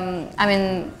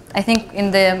I think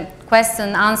in the question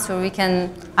and answer we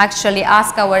can actually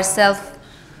ask ourselves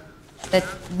that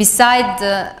beside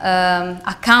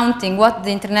accounting what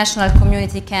the international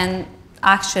community can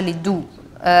actually do.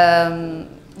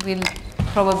 We'll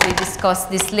probably discuss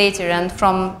this later, and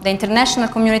from the international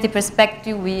community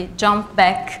perspective we jump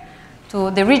back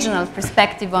to the regional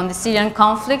perspective on the Syrian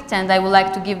conflict, and I would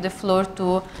like to give the floor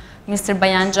to Mr.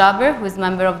 Bayan Jaber, who is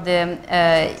member of the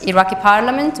Iraqi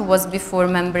parliament, who was before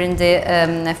member in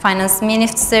the finance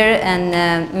minister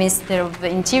and minister of the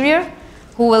interior,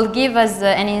 who will give us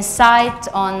an insight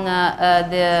on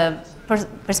the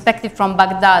perspective from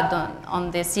Baghdad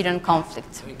on the Syrian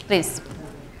conflict. Please.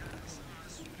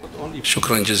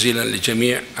 شكرا جزيلا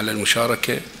للجميع على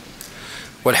المشاركة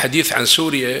والحديث عن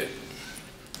سوريا،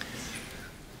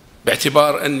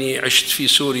 باعتبار أني عشت في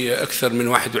سوريا أكثر من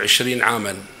 21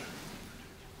 عاما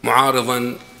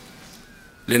معارضا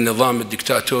للنظام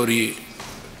الدكتاتوري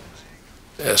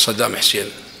صدام حسين.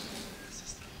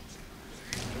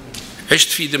 عشت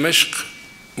في دمشق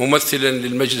ممثلا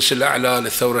للمجلس الأعلى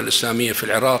للثورة الإسلامية في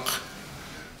العراق،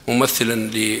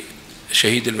 ممثلا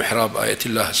لشهيد المحراب آية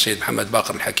الله السيد محمد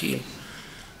باقر الحكيم،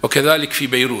 وكذلك في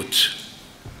بيروت.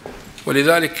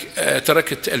 ولذلك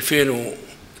تركت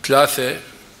 2003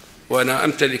 وأنا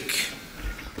أمتلك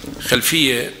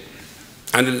خلفية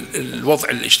عن الوضع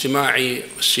الاجتماعي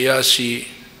والسياسي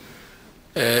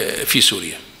في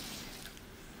سوريا.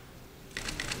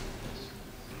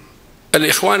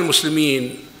 الإخوان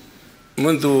المسلمين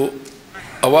منذ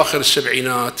أواخر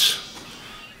السبعينات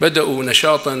بدأوا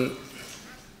نشاطا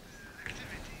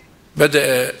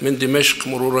بدأ من دمشق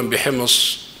مرورا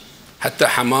بحمص حتى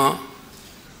حماة،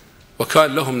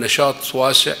 وكان لهم نشاط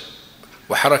واسع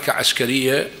وحركة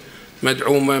عسكرية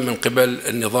مدعومة من قبل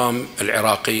النظام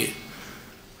العراقي،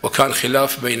 وكان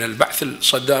خلاف بين البعث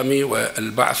الصدامي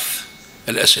والبعث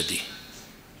الأسدي.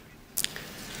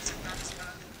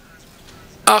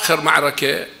 آخر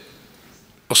معركة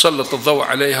وسلط الضوء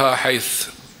عليها حيث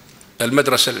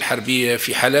المدرسة الحربية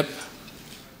في حلب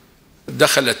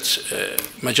دخلت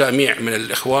مجاميع من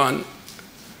الإخوان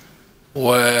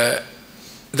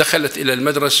ودخلت إلى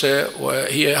المدرسة،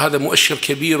 وهي هذا مؤشر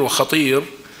كبير وخطير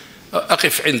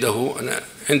أقف عنده. أنا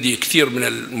عندي كثير من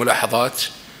الملاحظات،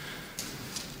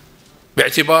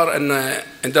 باعتبار أن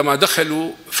عندما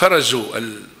دخلوا فرزوا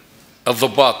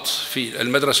الضباط في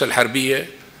المدرسة الحربية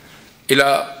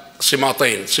إلى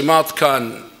صماطين، صماط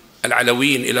كان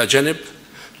العلويين إلى جنب،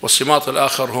 والصماط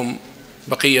الآخر هم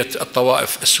بقية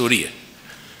الطوائف السورية.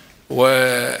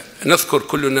 ونذكر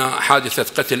كلنا حادثة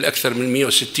قتل أكثر من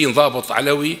 160 ضابط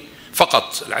علوي،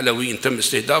 فقط العلويين تم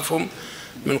استهدافهم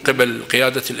من قبل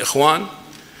قيادة الإخوان،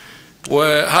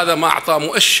 وهذا ما أعطى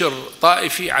مؤشر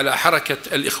طائفي على حركة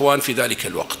الإخوان في ذلك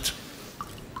الوقت.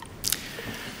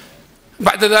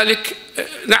 بعد ذلك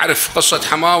نعرف قصة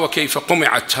حماة وكيف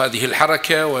قمعت هذه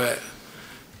الحركة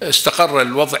واستقر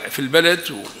الوضع في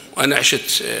البلد، وأنا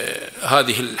عشت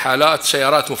هذه الحالات.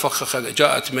 سيارات مفخخة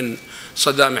جاءت من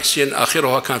صدام حسين،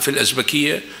 آخرها كان في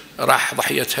الأزبكية راح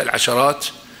ضحيتها العشرات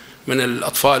من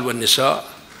الأطفال والنساء.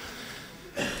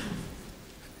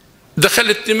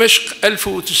 دخلت دمشق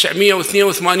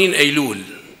 1982 أيلول.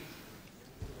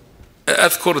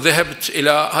 أذكر ذهبت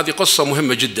إلى، هذه قصة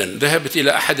مهمة جدا، ذهبت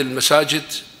إلى أحد المساجد،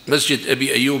 مسجد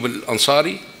أبي أيوب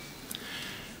الأنصاري،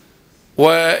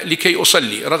 ولكي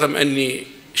أصلي، رغم أني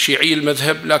شيعي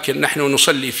المذهب لكن نحن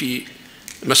نصلي في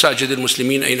مساجد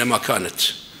المسلمين أينما كانت.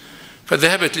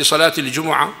 فذهبت لصلاة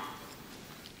الجمعة،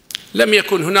 لم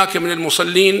يكن هناك من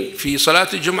المصلين في صلاة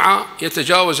الجمعة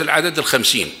يتجاوز العدد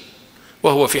 50،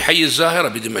 وهو في حي الزاهرة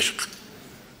بدمشق.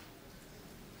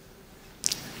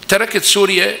 تركت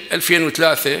سوريا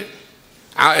 2003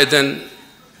 عائدا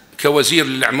كوزير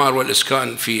للإعمار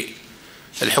والإسكان في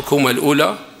الحكومة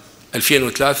الأولى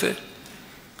 2003.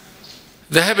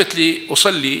 ذهبت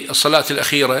لأصلي الصلاة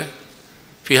الأخيرة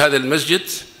في هذا المسجد،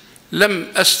 لم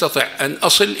أستطع أن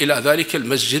أصل إلى ذلك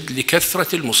المسجد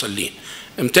لكثرة المصلين.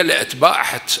 امتلأت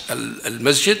بائحة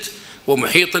المسجد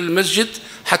ومحيط المسجد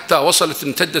حتى وصلت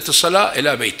امتدت الصلاة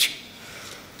إلى بيتي.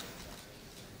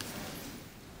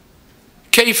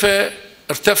 كيف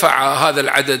ارتفع هذا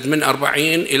العدد من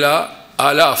 40 إلى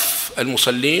آلاف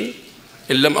المصلين؟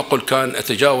 إن لم أقل كان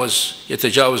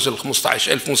يتجاوز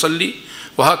 15,000 مصلي،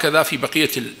 وهكذا في بقية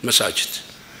المساجد.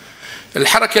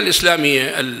 الحركة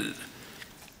الإسلامية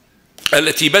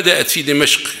التي بدأت في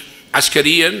دمشق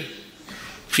عسكريا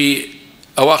في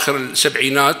أواخر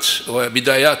السبعينات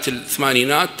وبدايات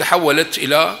الثمانينات تحولت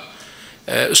إلى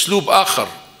أسلوب آخر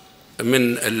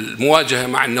من المواجهة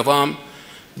مع النظام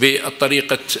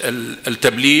بطريقة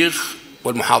التبليغ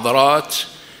والمحاضرات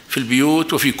في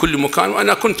البيوت وفي كل مكان،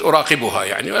 وأنا كنت أراقبها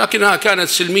يعني، ولكنها كانت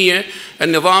سلمية.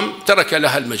 النظام ترك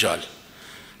لها المجال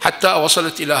حتى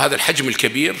وصلت إلى هذا الحجم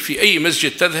الكبير. في أي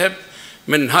مسجد تذهب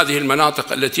من هذه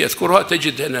المناطق التي أذكرها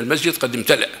تجد أن المسجد قد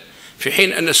امتلأ، في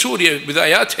حين أن سوريا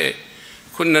بداياتها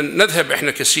كنا نذهب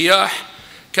إحنا كسياح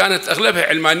كانت أغلبها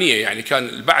علمانية، يعني كان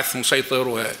البعث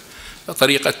مسيطر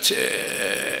وطريقة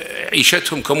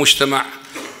عيشتهم كمجتمع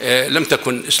لم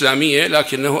تكن إسلامية،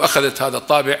 لكنه أخذت هذا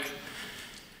الطابع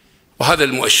وهذا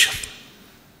المؤشر.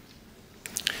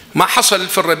 ما حصل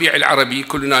في الربيع العربي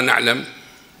كلنا نعلم،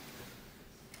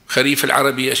 خريف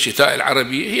العربي، الشتاء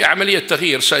العربي، هي عملية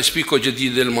تغيير سايسبيكو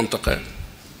جديدة للمنطقة.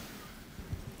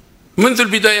 منذ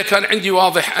البداية كان عندي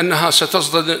واضح أنها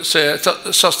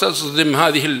ستصدم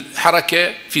هذه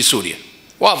الحركة في سوريا،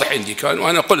 واضح عندي كان،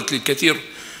 وأنا قلت للكثير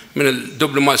من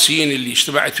الدبلوماسيين اللي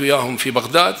اجتمعت وياهم في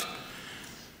بغداد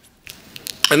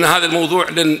أن هذا الموضوع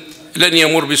لن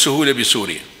يمر بسهولة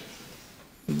بسوريا.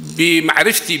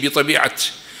 بمعرفتي بطبيعة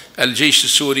الجيش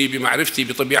السوري، بمعرفتي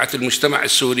بطبيعة المجتمع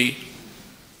السوري،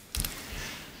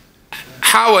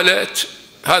 حاولت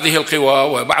هذه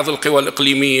القوى وبعض القوى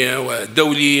الإقليمية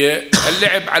والدولية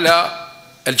اللعب على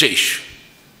الجيش.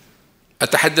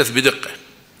 أتحدث بدقة.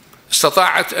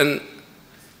 استطاعت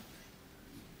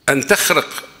أن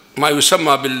تخرق ما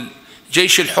يسمى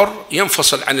بالجيش الحر،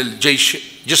 ينفصل عن الجيش،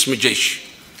 جسم الجيش،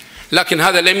 لكن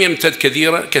هذا لم يمتد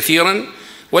كثيرا،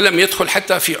 ولم يدخل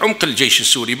حتى في عمق الجيش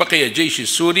السوري. بقي الجيش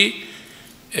السوري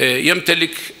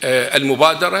يمتلك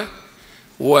المبادرة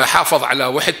وحافظ على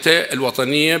وحدته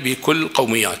الوطنية بكل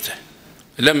قومياته.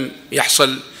 لم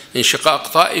يحصل انشقاق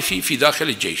طائفي في داخل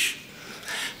الجيش.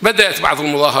 بدأت بعض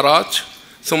المظاهرات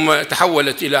ثم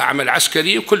تحولت إلى عمل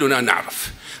عسكري وكلنا نعرف.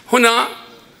 هنا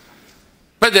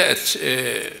بدأت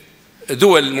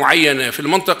دول معينة في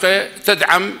المنطقة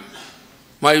تدعم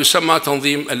ما يسمى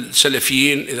تنظيم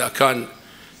السلفيين، إذا كان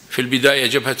في البداية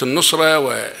جبهة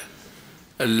النصرة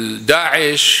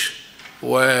والداعش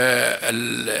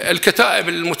والكتائب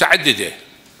المتعددة،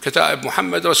 كتائب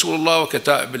محمد رسول الله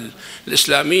وكتائب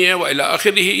الإسلامية وإلى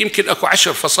آخره. يمكن أكو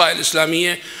 10 فصائل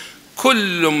إسلامية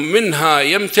كل منها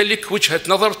يمتلك وجهة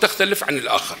نظر تختلف عن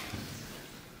الآخر.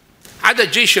 عدا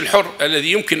الجيش الحر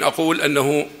الذي يمكن أقول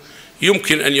أنه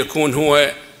يمكن أن يكون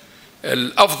هو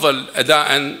الأفضل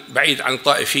أداء بعيد عن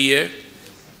الطائفية،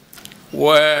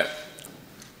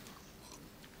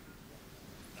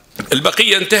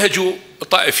 والبقية انتهجوا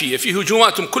الطائفية في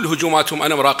هجوماتهم. كل هجوماتهم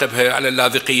أنا مراقبها على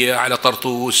اللاذقية، على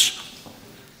طرطوس،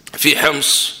 في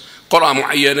حمص، قرى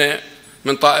معينة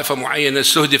من طائفة معينة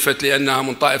استهدفت لأنها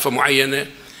من طائفة معينة،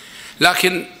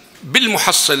 لكن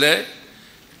بالمحصلة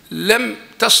لم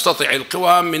تستطع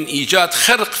القوى من إيجاد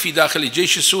خرق في داخل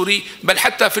الجيش السوري، بل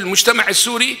حتى في المجتمع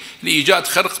السوري لإيجاد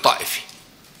خرق طائفي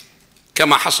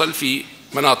كما حصل في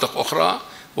مناطق أخرى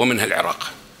ومنها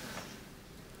العراق.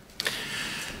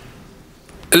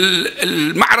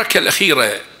 المعركة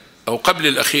الأخيرة أو قبل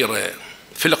الأخيرة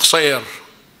في القصير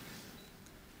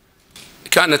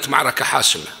كانت معركة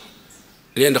حاسمة،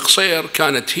 لأن القصير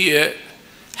كانت هي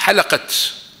حلقة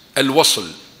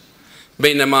الوصل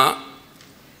بينما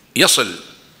يصل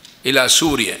إلى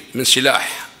سوريا من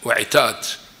سلاح وعتاد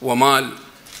ومال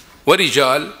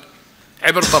ورجال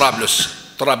عبر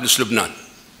طرابلس لبنان.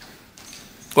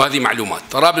 وهذه معلومات.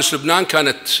 طرابلس لبنان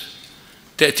كانت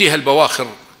تأتيها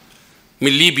البواخر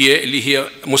من ليبيا اللي هي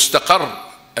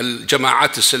مستقر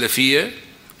الجماعات السلفية،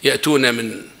 يأتون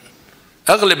من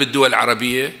أغلب الدول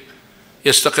العربية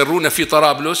يستقرون في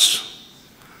طرابلس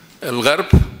الغرب،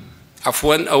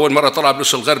 أول مرة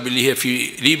طرابلس الغرب اللي هي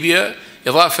في ليبيا،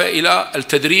 إضافة إلى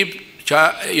التدريب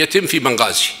يتم في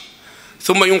بنغازي،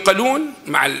 ثم ينقلون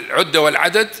مع العدة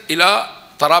والعدد إلى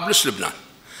طرابلس لبنان،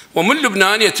 ومن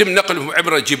لبنان يتم نقلهم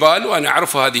عبر الجبال، وأنا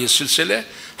أعرف هذه السلسلة،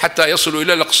 حتى يصلوا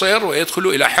إلى القصير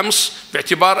ويدخلوا إلى حمص،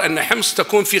 باعتبار أن حمص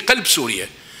تكون في قلب سوريا.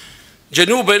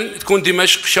 جنوبا تكون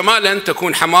دمشق، شمالا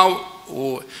تكون حماو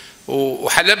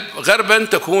وحلب، غربا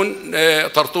تكون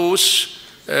طرطوس،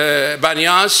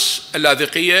 بانياس،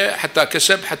 اللاذقية، حتى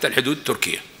كسب، حتى الحدود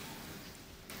التركية.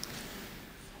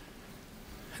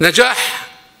 نجاح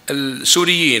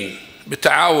السوريين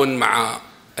بالتعاون مع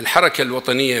الحركة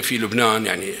الوطنية في لبنان،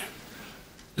 يعني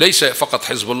ليس فقط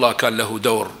حزب الله كان له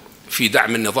دور في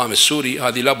دعم النظام السوري،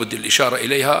 هذه لابد الإشارة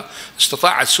إليها.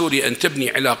 استطاعت سوريا أن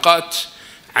تبني علاقات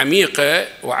عميقة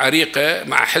وعريقة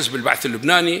مع حزب البعث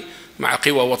اللبناني، مع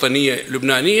قوى وطنية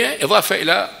لبنانية، إضافة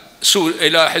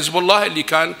إلى حزب الله اللي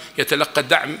كان يتلقى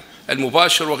الدعم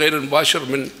المباشر وغير المباشر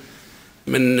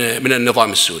من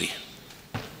النظام السوري.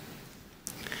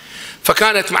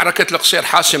 فكانت معركة القصير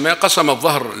حاسمة، قسمت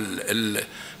ظهر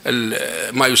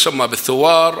ما يسمى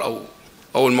بالثوار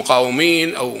أو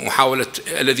المقاومين أو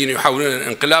الذين يحاولون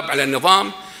الانقلاب على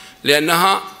النظام،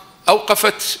 لأنها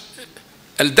أوقفت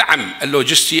الدعم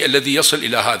اللوجستي الذي يصل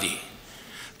إلى هذه.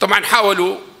 طبعا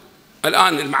حاولوا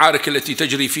الآن المعارك التي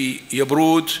تجري في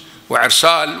يبرود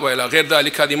وعرسال وإلى غير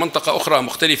ذلك، هذه منطقة أخرى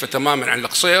مختلفة تماما عن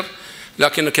القصير،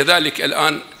 لكن كذلك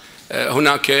الآن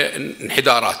هناك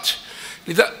انحدارات.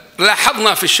 لذا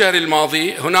لاحظنا في الشهر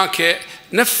الماضي هناك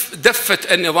دفة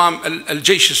النظام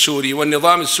الجيش السوري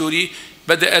والنظام السوري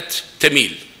بدأت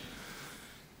تميل.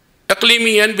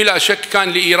 إقليميا بلا شك كان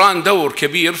لإيران دور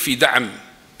كبير في دعم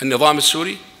النظام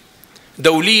السوري،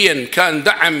 دوليا كان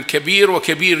دعم كبير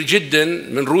وكبير جدا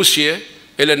من روسيا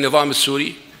إلى النظام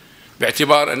السوري،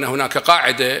 باعتبار أن هناك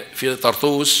قاعدة في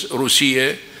طرطوس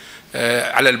روسية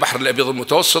على البحر الأبيض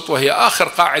المتوسط، وهي آخر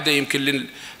قاعدة يمكن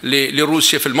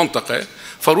لروسيا في المنطقة،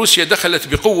 فروسيا دخلت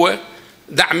بقوة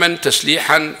دعما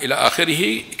تسليحا إلى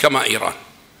آخره كما إيران.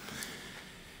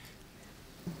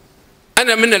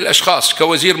 أنا من الأشخاص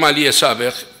كوزير مالية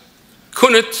سابق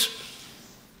كنت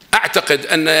أعتقد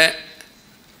أن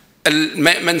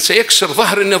من سيكسر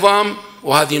ظهر النظام،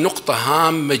 وهذه نقطة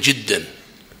هامة جدا،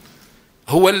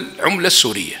 هو العملة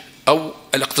السورية أو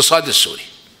الاقتصاد السوري.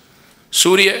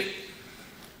 سوريا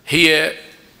هي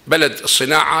بلد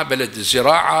الصناعة، بلد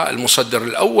الزراعة، المصدر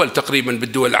الأول تقريبا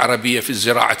بالدول العربية في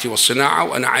الزراعة والصناعة،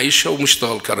 وأنا عايشها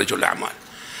ومشتغل كرجل أعمال.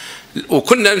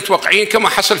 وكنا متوقعين كما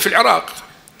حصل في العراق.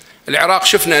 العراق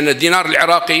شفنا أن الدينار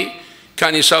العراقي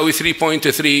كان يساوي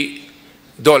 3.3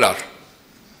 دولار،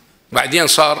 بعدين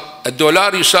صار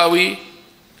الدولار يساوي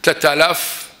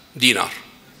 3000 دينار.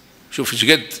 شوف ايش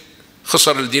قد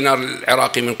خسر الدينار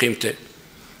العراقي من قيمته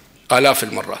آلاف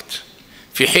المرات،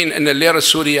 في حين أن الليرة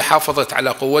السورية حافظت على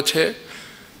قوتها.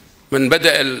 من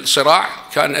بدأ الصراع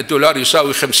كان الدولار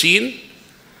يساوي 50،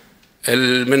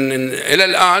 إلى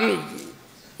الآن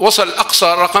وصل أقصى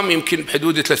رقم يمكن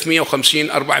بحدود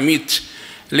 350-400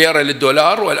 ليرة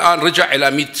للدولار، والآن رجع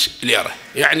إلى 100 ليرة،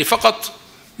 يعني فقط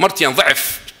مرتين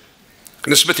ضعف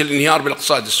نسبة الانهيار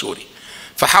بالاقتصاد السوري.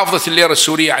 فحافظت الليرة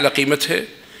السورية على قيمتها.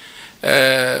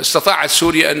 استطاعت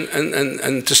سوريا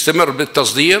أن تستمر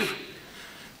بالتصدير.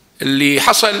 اللي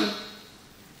حصل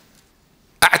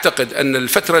أعتقد أن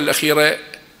الفترة الأخيرة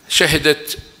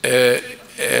شهدت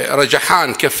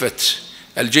رجحان كفة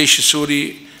الجيش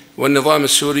السوري والنظام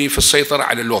السوري في السيطرة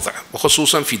على الوضع،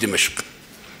 وخصوصا في دمشق.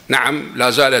 نعم، لا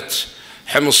زالت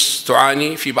حمص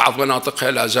تعاني في بعض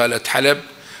مناطقها، لا زالت حلب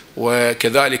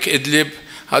وكذلك إدلب،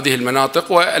 هذه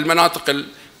المناطق والمناطق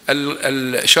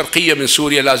الشرقية من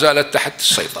سوريا لا زالت تحت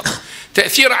السيطرة.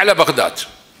 تأثير على بغداد.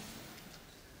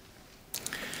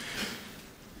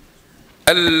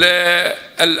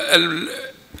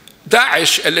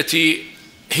 داعش التي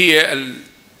هي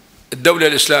الدولة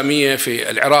الإسلامية في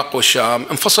العراق والشام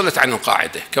انفصلت عن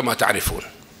القاعدة كما تعرفون،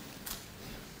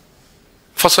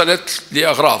 فصلت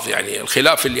لأغراض، يعني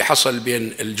الخلاف اللي حصل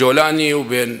بين الجولاني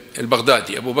وبين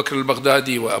البغدادي، أبو بكر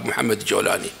البغدادي وأبو محمد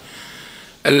الجولاني.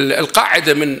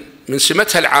 القاعدة من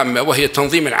سمتها العامة وهي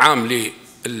التنظيم العام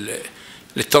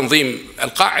للتنظيم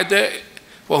القاعدة،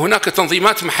 وهناك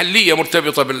تنظيمات محلية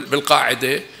مرتبطة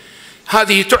بالقاعدة،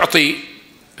 هذه تعطي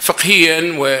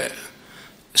فقهيا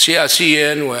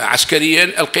وسياسيا وعسكريا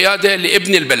القيادة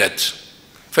لابن البلد.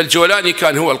 فالجولاني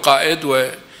كان هو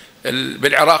القائد،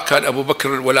 بالعراق كان أبو بكر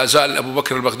ولا زال أبو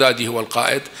بكر البغدادي هو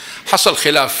القائد. حصل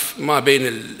خلاف ما بين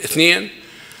الاثنين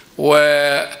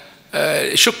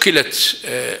وشكلت،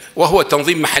 وهو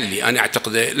تنظيم محلي أنا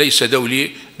أعتقد ليس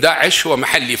دولي. داعش هو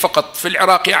محلي فقط، في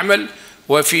العراق يعمل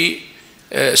وفي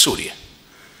سوريا.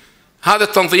 هذا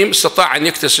التنظيم استطاع أن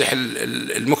يكتسح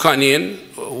المكانين،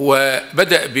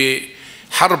 وبدأ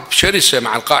بحرب شرسة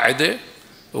مع القاعدة.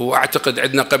 وأعتقد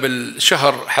عندنا قبل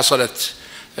شهر حصلت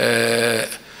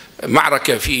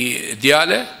معركة في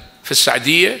ديالى في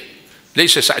السعدية،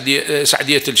 ليس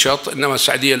سعدية الشط إنما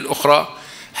السعدية الأخرى،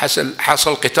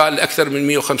 حصل قتال أكثر من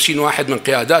 150 واحد من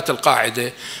قيادات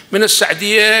القاعدة من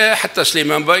السعدية حتى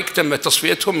سليمان بايك تم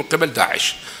تصفيتهم من قبل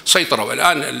داعش، سيطروا.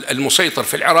 الآن المسيطر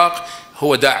في العراق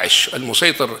هو داعش،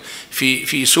 المسيطر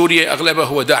في سوريا أغلبه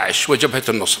هو داعش وجبهة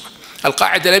النصرة.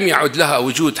 القاعدة لم يعد لها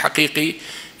وجود حقيقي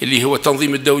اللي هو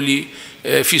التنظيم الدولي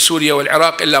في سوريا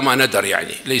والعراق إلا ما ندر،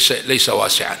 يعني ليس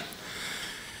واسعا.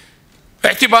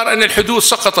 باعتبار أن الحدود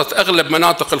سقطت، أغلب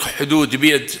مناطق الحدود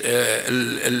بيد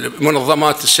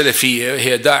المنظمات السلفية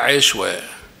هي داعش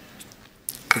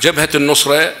وجبهة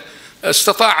النصرة،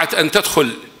 استطاعت أن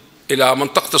تدخل إلى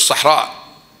منطقة الصحراء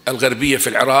الغربية في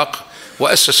العراق،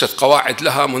 وأسست قواعد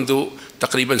لها منذ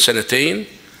تقريبا 2 سنين.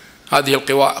 هذه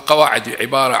القواعد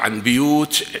عبارة عن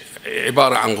بيوت،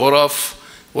 عبارة عن غرف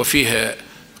وفيها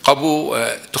قبو،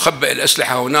 تخبئ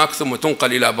الأسلحة هناك ثم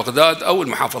تنقل إلى بغداد أو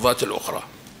المحافظات الأخرى،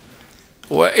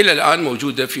 وإلى الآن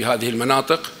موجودة في هذه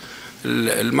المناطق.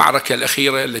 المعركة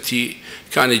الأخيرة التي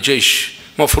كان الجيش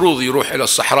مفروض يروح إلى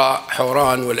الصحراء،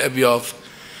 حوران والأبيض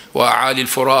وأعالي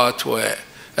الفرات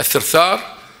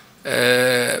والثرثار،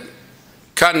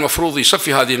 كان مفروض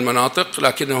يصفي هذه المناطق،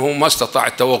 لكنه ما استطاع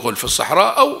التوغل في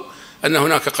الصحراء، أو أن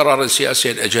هناك قرارا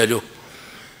سياسيا أجله.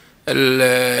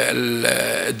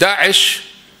 داعش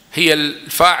هي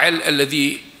الفاعل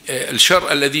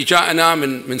الشر الذي جاءنا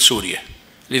من سوريا.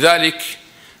 لذلك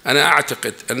أنا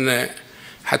أعتقد أن،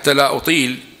 حتى لا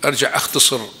أطيل أرجع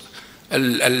أختصر،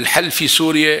 الحل في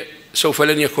سوريا سوف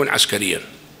لن يكون عسكريا.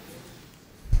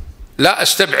 لا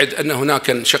أستبعد أن هناك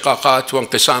انشقاقات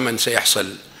وانقساما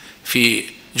سيحصل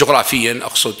جغرافيا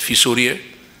أقصد في سوريا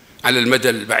على المدى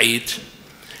البعيد،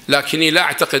 لكني لا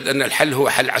أعتقد أن الحل هو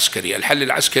حل عسكري. الحل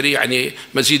العسكري يعني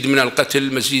مزيد من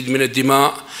القتل، مزيد من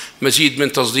الدماء، مزيد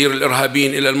من تصدير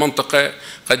الإرهابيين إلى المنطقة،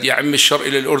 قد يعم الشر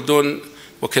إلى الأردن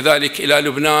وكذلك إلى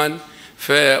لبنان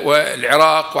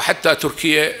والعراق وحتى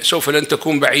تركيا، سوف لن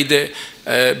تكون بعيدة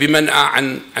بمنأى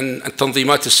عن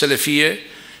التنظيمات السلفية.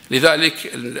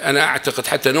 لذلك أنا أعتقد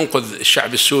حتى ننقذ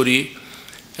الشعب السوري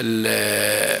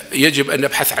يجب أن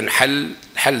نبحث عن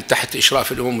حل تحت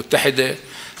إشراف الأمم المتحدة،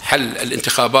 حل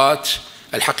الانتخابات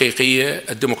الحقيقية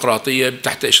الديمقراطية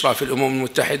تحت إشراف الأمم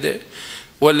المتحدة،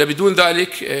 ولا بدون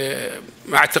ذلك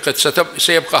أعتقد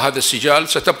سيبقى هذا السجال،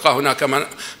 ستبقى هناك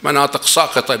مناطق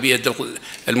ساقطة بيد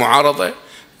المعارضة.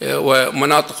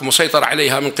 ومناطق مسيطر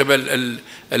عليها من قبل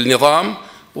النظام،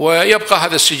 ويبقى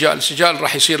هذا السجال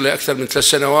راح يصير له أكثر من 3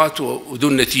 سنوات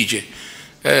ودون نتيجة.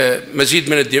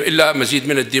 مزيد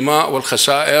من الدماء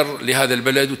والخسائر لهذا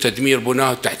البلد وتدمير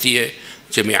بناه التحتية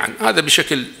جميعا. هذا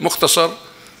بشكل مختصر،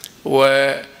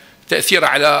 وتأثير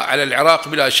على العراق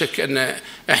بلا شك أن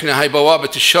احنا هاي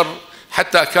بوابة الشر،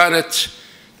 حتى كانت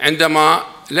عندما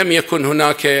لم يكن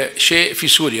هناك شيء في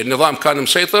سوريا، النظام كان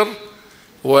مسيطر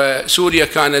وسوريا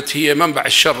كانت هي منبع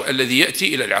الشر الذي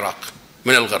يأتي إلى العراق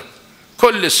من الغرب.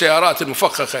 كل السيارات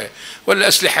المفخخة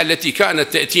والأسلحة التي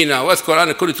كانت تأتينا، وأذكر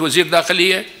أنا كنت وزير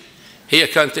داخلية، هي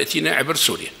كانت تأتينا عبر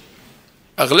سوريا،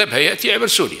 أغلبها يأتي عبر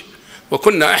سوريا،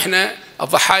 وكنا إحنا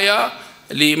الضحايا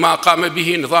لما قام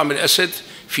به نظام الأسد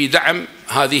في دعم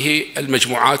هذه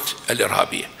المجموعات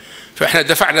الإرهابية. فإحنا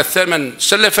دفعنا الثمن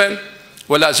سلفا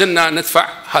ولا زلنا ندفع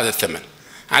هذا الثمن.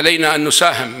 علينا أن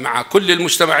نساهم مع كل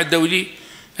المجتمع الدولي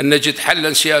أن نجد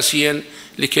حلا سياسيا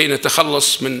لكي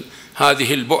نتخلص من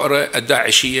هذه البؤرة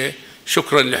الداعشية.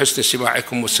 شكرا لحسن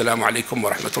استماعكم، والسلام عليكم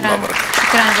ورحمة الله وبركاته.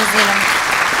 شكرا جزيلا.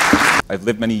 I've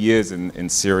lived many years in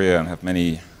Syria and have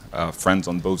many friends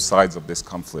on both sides of this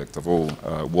conflict, of all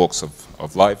walks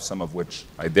of life, some of which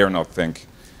I dare not think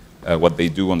what they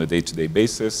do on a day-to-day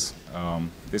basis.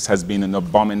 This has been an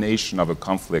abomination of a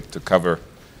conflict to cover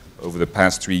over the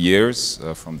past 3 years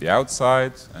from the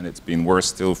outside, and it's been worse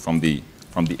still from the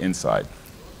inside.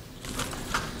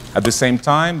 At the same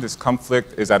time, this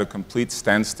conflict is at a complete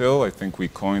standstill. I think we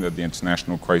coined at the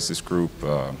International Crisis Group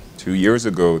 2 years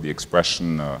ago the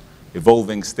expression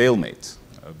evolving stalemate.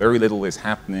 Very little is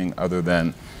happening other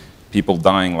than people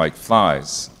dying like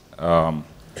flies.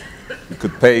 We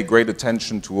could pay great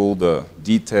attention to all the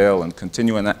detail and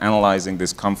continue analyzing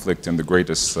this conflict in the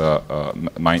greatest,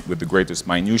 with the greatest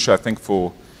minutiae, I think,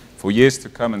 for years to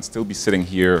come, and still be sitting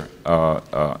here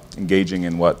engaging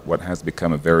in what has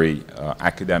become a very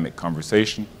academic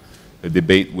conversation, a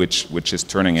debate which is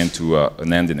turning into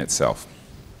an end in itself.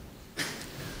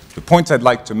 The points I'd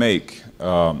like to make,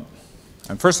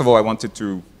 and first of all, I wanted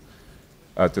to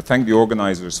thank the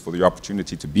organizers for the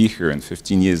opportunity to be here. In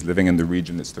 15 years living in the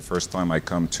region, it's the first time I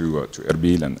come to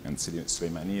Erbil and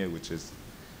Sulaimani, which is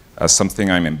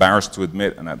something I'm embarrassed to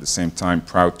admit and at the same time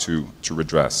proud to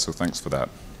redress. So thanks for that.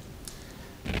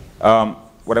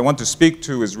 What I want to speak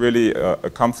to is really a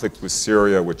conflict with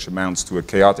Syria which amounts to a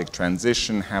chaotic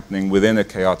transition happening within a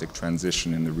chaotic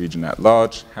transition in the region at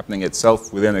large, happening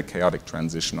itself within a chaotic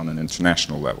transition on an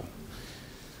international level.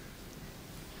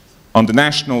 On the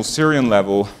national Syrian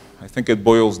level, I think it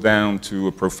boils down to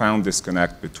a profound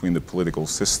disconnect between the political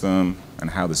system and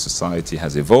how the society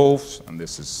has evolved, and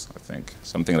this is, I think,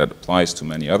 something that applies to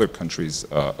many other countries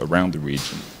around the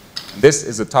region. And this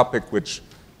is a topic which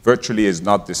virtually is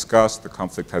not discussed. The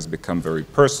conflict has become very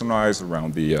personalized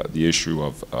around the issue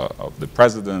of the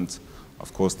president.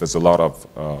 Of course, there's a lot of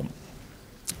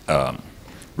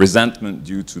resentment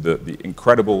due to the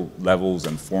incredible levels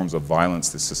and forms of violence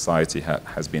this society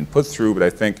has been put through, but I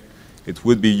think it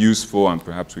would be useful, and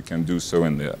perhaps we can do so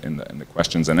in the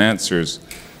questions and answers,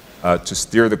 to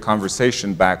steer the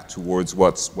conversation back towards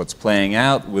what's playing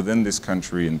out within this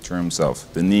country in terms of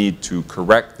the need to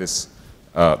correct this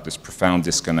profound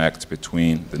disconnect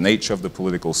between the nature of the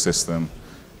political system,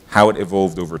 how it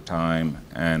evolved over time,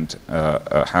 and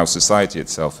how society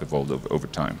itself evolved over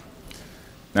time.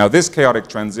 Now, this chaotic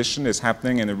transition is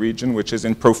happening in a region which is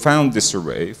in profound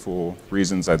disarray for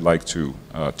reasons I'd like to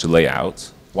lay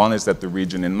out. One is that the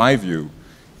region, in my view,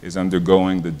 is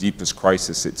undergoing the deepest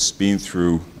crisis it's been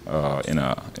through in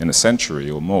a century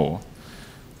or more.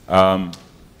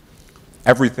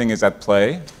 Everything is at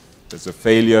play. There's a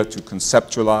failure to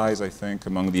conceptualize, I think,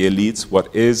 among the elites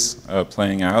what is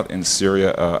playing out in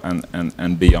Syria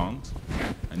and beyond.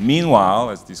 And meanwhile,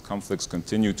 as these conflicts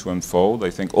continue to unfold, I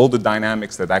think all the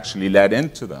dynamics that actually led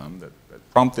into them, that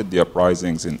prompted the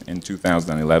uprisings in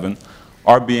 2011,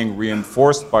 are being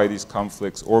reinforced by these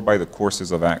conflicts or by the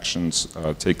courses of actions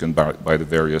taken by the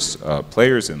various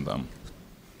players in them.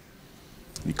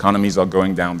 Economies are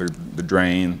going down the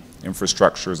drain.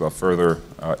 Infrastructures are further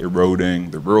eroding.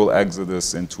 The rural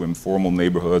exodus into informal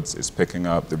neighborhoods is picking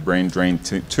up. The brain drain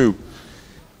too,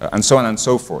 and so on and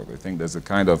so forth. I think there's a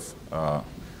kind of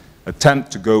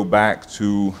attempt to go back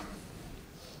to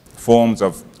forms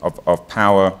of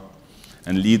power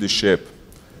and leadership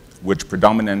which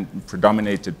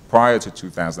predominated prior to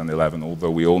 2011,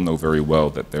 although we all know very well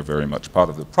that they're very much part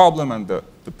of the problem, and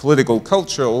the political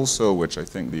culture also, which I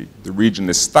think the region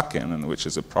is stuck in, and which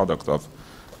is a product of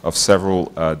several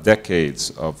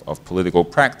decades of political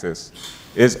practice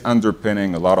is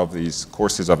underpinning a lot of these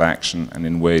courses of action, and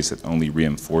in ways that only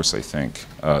reinforce, I think,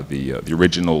 the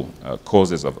original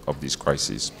causes of these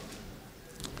crises.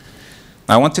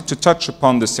 I wanted to touch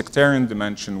upon the sectarian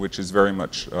dimension, which is very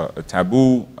much a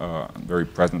taboo, very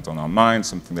present on our minds,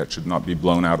 something that should not be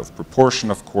blown out of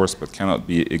proportion, of course, but cannot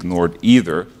be ignored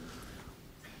either.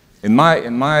 In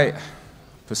my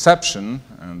perception,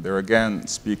 and there again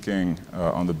speaking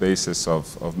on the basis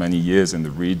of many years in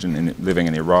the region, living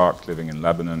in Iraq, living in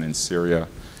Lebanon, in Syria,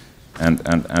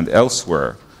 and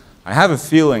elsewhere, I have a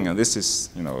feeling, and this is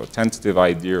a tentative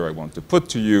idea I want to put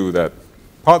to you, that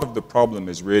part of the problem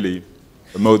is really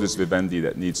the modus vivendi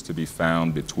that needs to be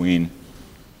found between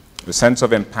the sense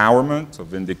of empowerment, of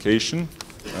vindication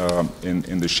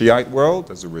in the Shiite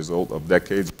world as a result of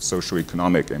decades of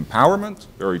socio-economic empowerment,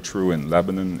 very true in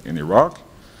Lebanon, in Iraq,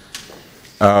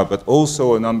 but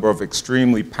also a number of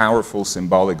extremely powerful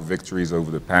symbolic victories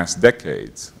over the past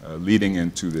decades, leading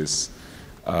into this,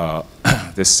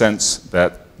 this sense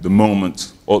that the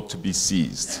moment ought to be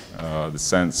seized, the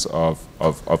sense of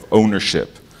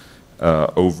ownership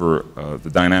over the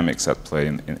dynamics at play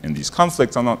in these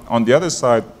conflicts. On the other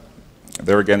side,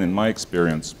 there again, in my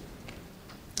experience,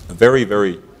 a very,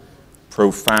 very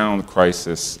profound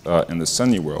crisis in the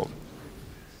Sunni world.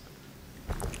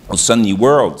 Sunni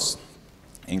worlds,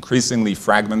 increasingly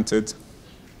fragmented,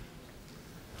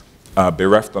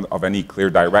 bereft of any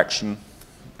clear direction,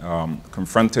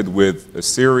 confronted with a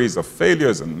series of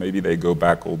failures, and maybe they go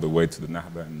back all the way to the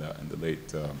Nahda in the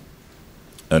late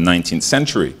 19th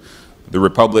century. The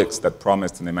republics that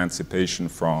promised an emancipation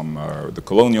from the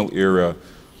colonial era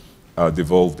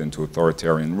devolved into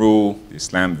authoritarian rule.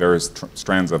 The various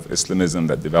strands of Islamism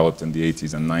that developed in the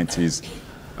 80s and 90s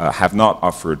have not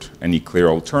offered any clear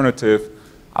alternative.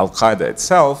 Al-Qaeda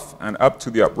itself, and up to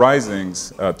the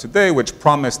uprisings today, which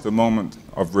promised a moment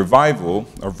of revival,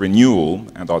 of renewal,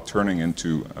 and are turning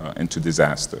into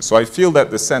disaster. So I feel that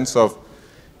the sense of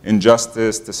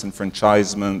injustice,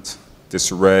 disenfranchisement,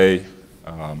 disarray,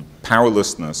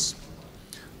 powerlessness,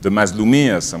 the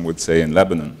Mazlumiyya, some would say, in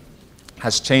Lebanon,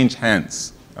 has changed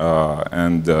hands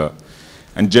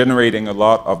and generating a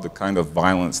lot of the kind of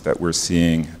violence that we're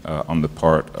seeing on the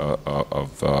part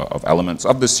of elements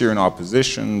of the Syrian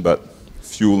opposition, but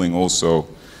fueling also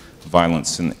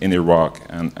violence in Iraq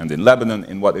and in Lebanon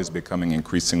in what is becoming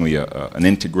increasingly an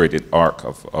integrated arc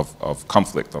of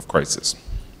conflict, of crisis.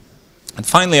 And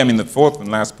finally, the fourth and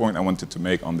last point I wanted to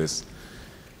make on this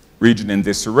region in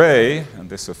disarray, and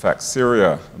this affects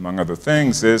Syria, among other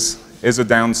things, is a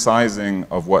downsizing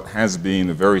of what has been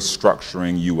a very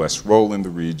structuring US role in the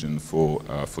region for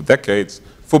decades,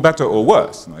 for better or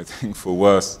worse, and I think for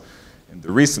worse in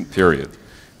the recent period.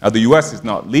 Now, the US is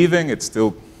not leaving, it's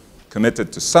still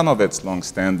committed to some of its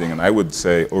long-standing, and I would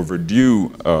say overdue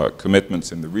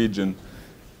commitments in the region.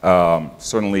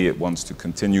 Certainly it wants to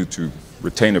continue to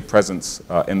retain a presence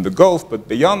in the Gulf, but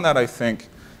beyond that, I think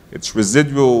its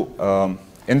residual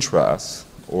interests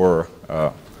or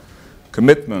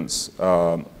commitments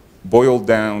boil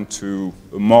down to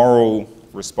a moral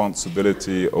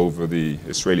responsibility over the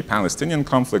Israeli-Palestinian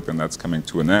conflict, and that's coming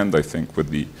to an end, I think, with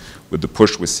the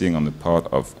push we're seeing on the part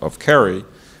of Kerry,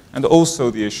 and also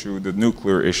the issue, the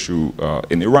nuclear issue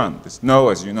in Iran. There's no,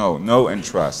 as you know, no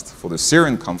interest for the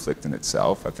Syrian conflict in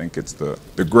itself. I think it's the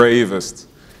gravest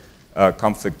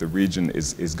conflict the region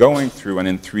is going through, and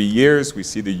in 3 years we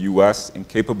see the US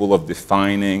incapable of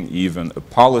defining even a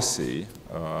policy,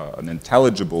 an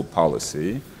intelligible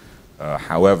policy,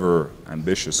 however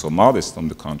ambitious or modest on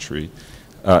the contrary,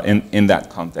 in that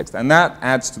context. And that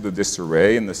adds to the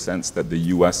disarray in the sense that the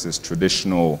US's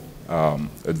traditional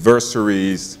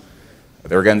adversaries,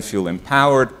 they again feel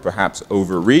empowered, perhaps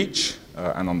overreach,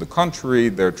 and on the contrary,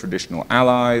 their traditional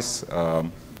allies,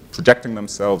 projecting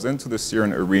themselves into the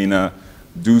Syrian arena,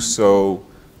 do so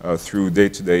through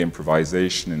day-to-day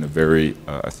improvisation in a very,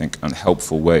 I think,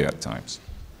 unhelpful way at times.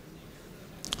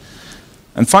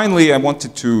 And finally, I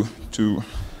wanted to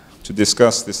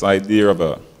discuss this idea of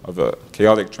a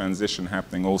chaotic transition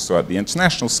happening also at the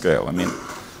international scale.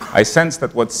 I sense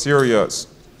that what Syria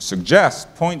suggests,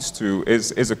 points to,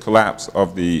 is a collapse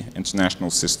of the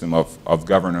international system of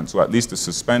governance, or at least a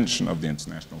suspension of the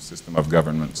international system of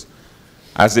governance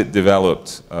as it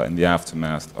developed in the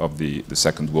aftermath of the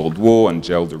Second World War and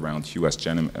gelled around US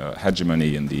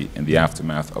hegemony in the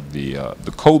aftermath of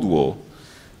the Cold War.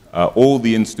 All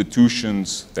the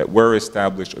institutions that were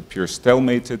established appear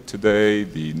stalemated today.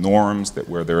 The norms that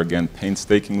were there again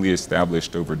painstakingly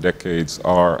established over decades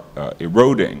are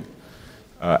eroding.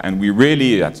 And we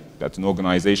really, at an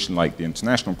organization like the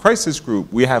International Crisis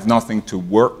Group, we have nothing to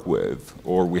work with,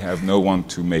 or we have no one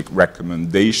to make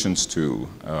recommendations to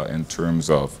in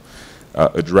terms of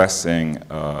addressing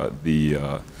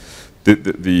the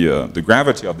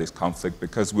gravity of this conflict,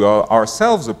 because we are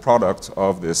ourselves a product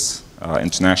of this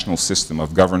international system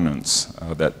of governance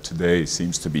that today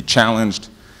seems to be challenged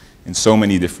in so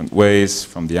many different ways,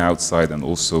 from the outside and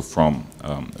also from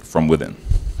within.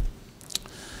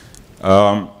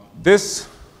 This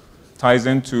ties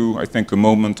into, I think, a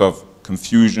moment of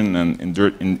confusion and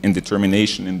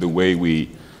indetermination in the way we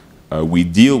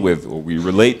deal with or we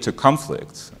relate to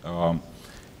conflict.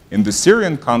 In the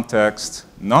Syrian context,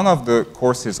 none of the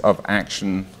courses of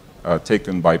action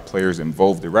taken by players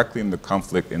involved directly in the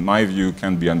conflict, in my view,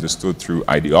 can be understood through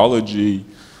ideology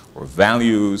or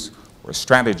values or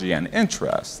strategy and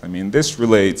interest. I mean, this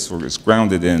relates or is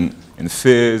grounded in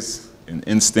fears, in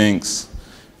instincts,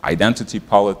 identity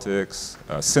politics,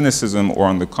 cynicism, or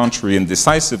on the contrary,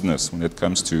 indecisiveness when it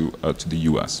comes to the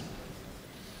US.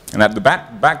 And at the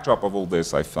backdrop of all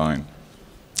this, I find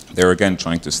they're again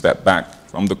trying to step back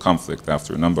from the conflict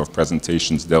after a number of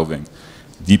presentations delving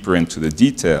deeper into the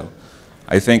detail,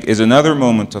 I think is another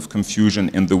moment of confusion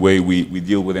in the way we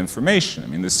deal with information. I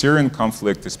mean, the Syrian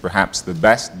conflict is perhaps the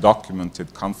best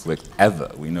documented conflict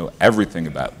ever. We know everything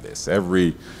about this.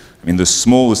 The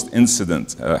smallest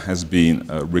incident has been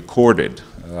recorded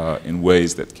in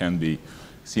ways that can be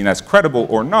seen as credible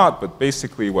or not, but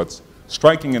basically what's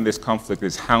striking in this conflict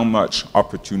is how much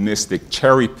opportunistic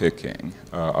cherry picking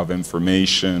of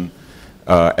information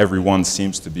everyone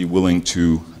seems to be willing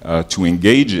to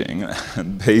engaging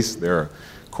and base their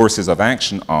courses of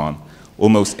action on,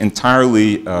 almost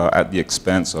entirely at the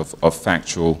expense of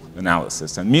factual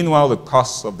analysis. And meanwhile, the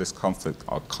costs of this conflict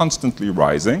are constantly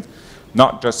rising,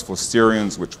 not just for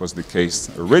Syrians, which was the case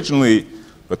originally,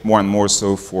 but more and more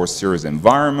so for Syria's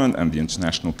environment and the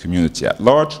international community at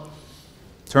large,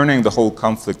 turning the whole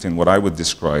conflict in what I would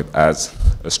describe as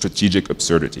a strategic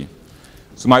absurdity.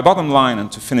 So my bottom line, and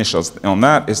to finish on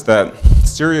that, is that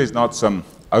Syria is not some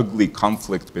ugly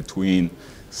conflict between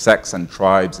sects and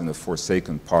tribes in a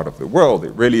forsaken part of the world.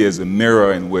 It really is a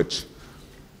mirror in which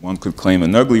one could claim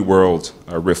an ugly world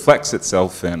reflects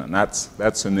itself in, and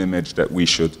that's an image that we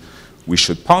should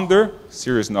ponder.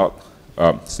 Syria is not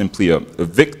simply a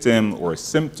victim or a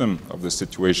symptom of the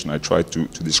situation I tried to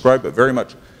describe, but very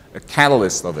much a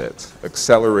catalyst of it,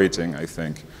 accelerating, I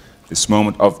think, this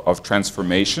moment of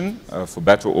transformation, for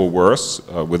better or worse,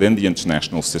 within the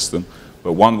international system,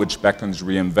 but one which beckons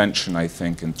reinvention, I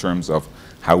think, in terms of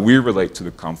how we relate to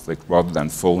the conflict rather than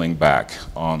falling back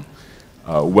on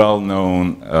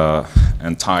well-known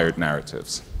and tired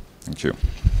narratives. Thank you.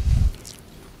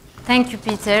 Thank you,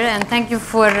 Peter, and thank you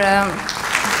for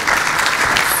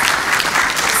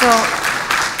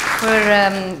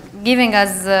giving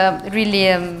us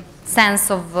really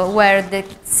sense of where the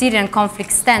Syrian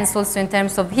conflict stands also in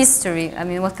terms of history. I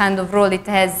mean, what kind of role it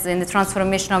has in the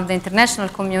transformation of the international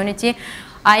community.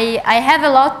 I have a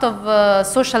lot of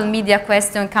social media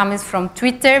questions coming from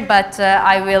Twitter, but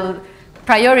I will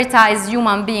prioritize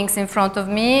human beings in front of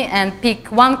me and pick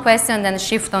one question and then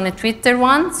shift on a Twitter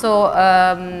one. So,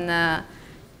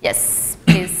 yes,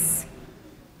 please.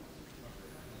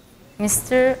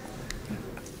 Mr.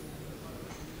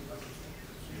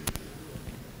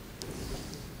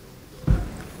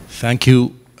 Thank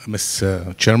you, Ms.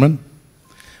 Chairman.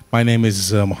 My name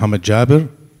is Mohammed Jabir,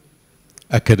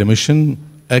 academician,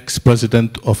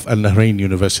 ex-president of Al Nahrain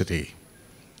University.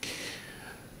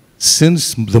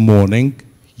 Since the morning,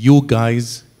 you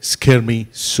guys scare me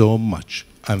so much.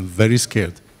 I'm very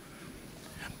scared.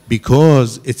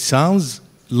 Because it sounds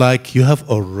like you have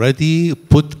already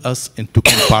put us into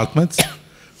compartments,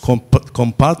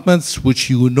 compartments which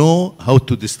you know how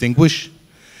to distinguish,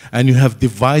 and you have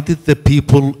divided the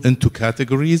people into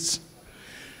categories.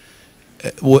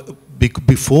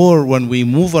 Before, when we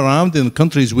move around in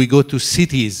countries, we go to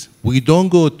cities. We don't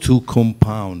go to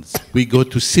compounds. We go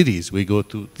to cities. We go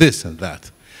to this and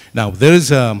that. Now, there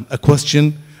is a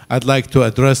question I'd like to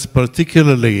address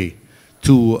particularly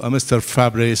to Mr.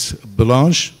 Fabrice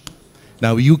Balanche.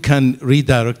 Now, you can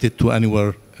redirect it to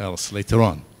anywhere else later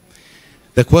on.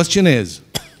 The question is,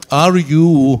 are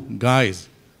you guys,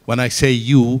 when I say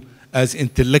you, as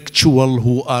intellectual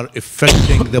who are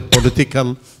affecting the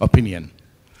political opinion?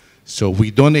 So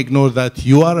we don't ignore that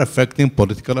you are affecting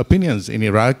political opinions in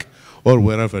Iraq or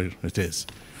wherever it is.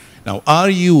 Now, are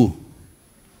you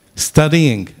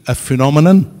studying a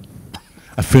phenomenon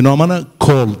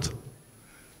called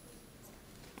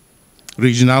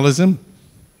regionalism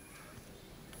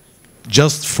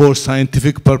just for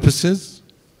scientific purposes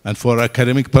and for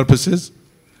academic purposes?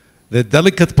 the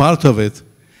delicate part of it,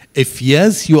 if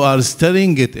yes, you are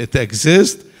studying it, it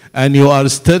exists, and you are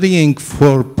studying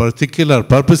for particular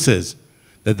purposes,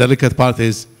 the delicate part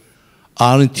is,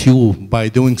 aren't you, by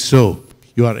doing so,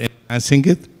 you are enhancing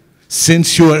it,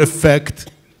 since you affect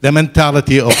the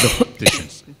mentality of the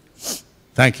politicians?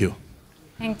 Thank you.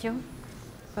 Thank you.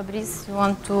 Fabrice, you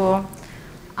want to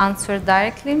answer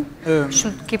directly?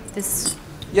 Should keep this.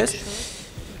 Yes.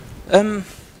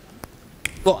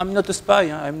 Well, I'm not a spy.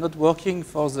 Huh? I'm not working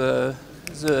for the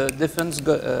defense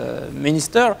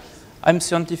minister. I'm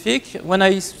scientific. When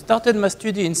I started my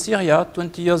study in Syria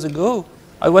 20 years ago,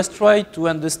 I was trying to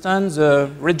understand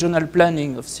the regional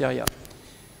planning of Syria.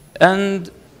 And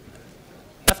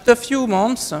after a few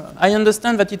months, I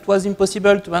understand that it was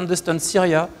impossible to understand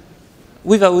Syria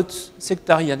without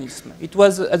sectarianism. It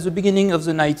was at the beginning of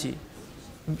the 90s,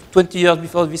 20 years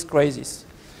before this crisis.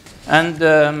 And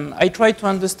I tried to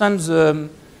understand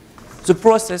the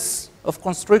process of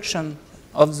construction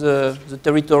of the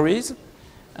territories.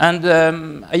 And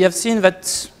I have seen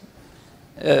that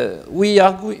the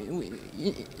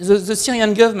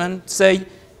Syrian government say,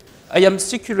 I am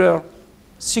secular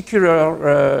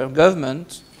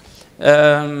government.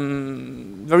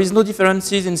 There is no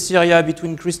differences in Syria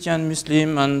between Christian,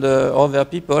 Muslim, and other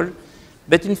people.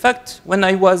 But in fact, when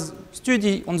I was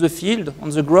studying on the field, on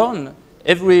the ground,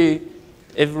 every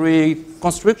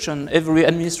construction, every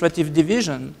administrative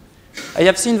division, I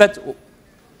have seen that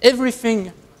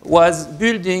everything was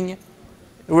building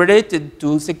related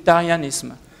to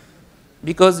sectarianism,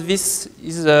 because this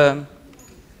is the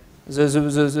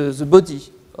body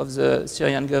of the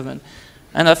Syrian government.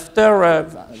 And after,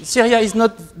 Syria is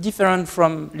not different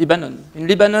from Lebanon. In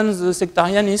Lebanon, the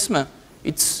sectarianism,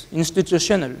 it's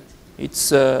institutional,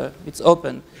 it's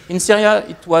open. In Syria,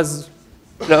 it was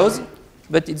closed,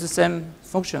 but it's the same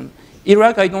function.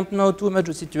 Iraq, I don't know too much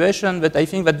the situation, but I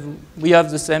think that we have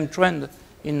the same trend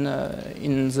in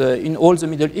all the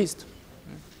Middle East.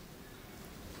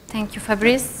 Thank you,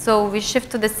 Fabrice. So we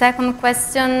shift to the second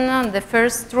question, the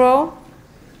first row.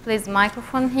 Please,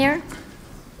 microphone here.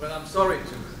 Well, I'm sorry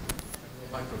to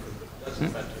microphone.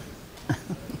 Doesn't matter.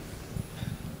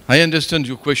 I understand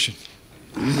your question.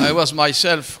 I was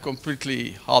myself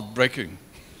completely heartbreaking.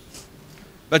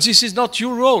 But this is not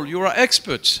your role. You are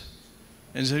experts.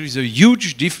 And there is a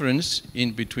huge difference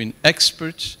in between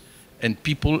experts and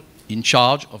people in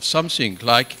charge of something,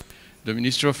 like the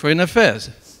Minister of Foreign Affairs.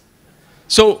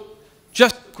 So,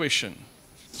 just a question.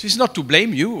 This is not to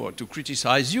blame you or to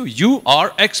criticize you. You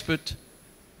are expert.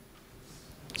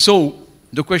 So,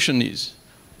 the question is,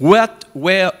 what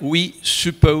were we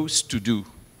supposed to do?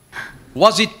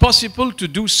 Was it possible to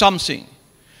do something?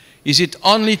 Is it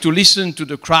only to listen to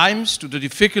the crimes, to the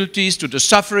difficulties, to the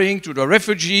suffering, to the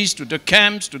refugees, to the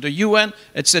camps, to the UN,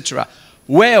 etc.?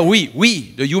 Were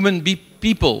we, the human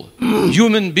people,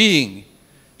 human being,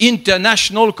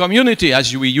 international community,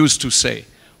 as we used to say,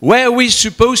 were we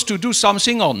supposed to do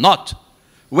something or not?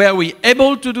 Were we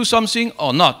able to do something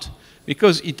or not?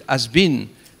 Because it has been,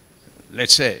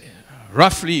 let's say,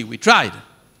 roughly, we tried.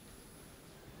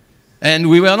 And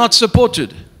we were not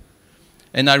supported.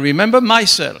 And I remember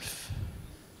myself,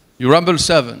 your humble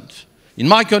servant. In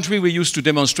my country, we used to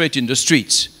demonstrate in the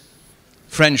streets,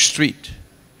 French street.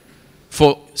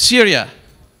 For Syria,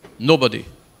 nobody.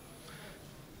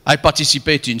 I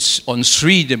participated on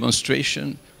 3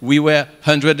 demonstrations. We were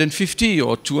 150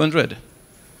 or 200.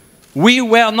 We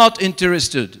were not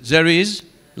interested. There is,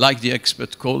 like the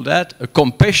expert called that, a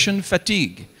compassion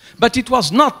fatigue. But it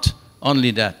was not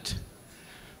only that.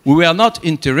 We were not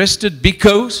interested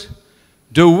because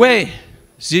the way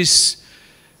this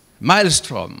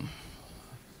maelstrom,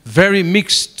 very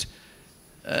mixed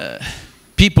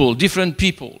people, different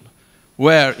people,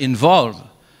 were involved,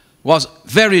 was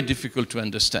very difficult to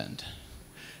understand.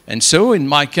 And so in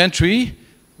my country,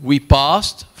 we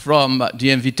passed from the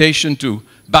invitation to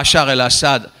Bashar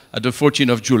al-Assad at the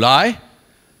 14th of July,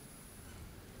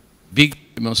 big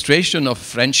demonstration of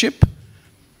friendship.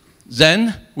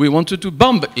 Then we wanted to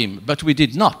bomb him, but we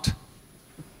did not.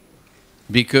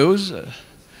 Because,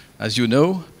 as you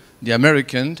know, the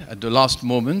Americans, at the last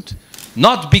moment,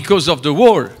 not because of the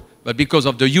war, but because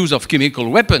of the use of chemical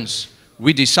weapons,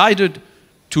 we decided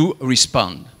to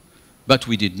respond, but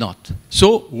we did not.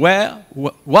 So what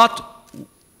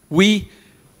we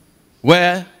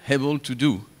were able to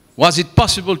do? Was it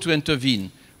possible to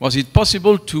intervene? Was it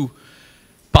possible to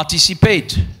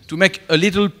participate, to make a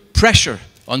little pressure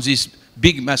on this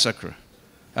big massacre?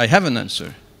 I have an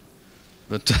answer,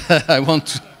 but I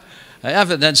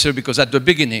have an answer because at the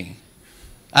beginning,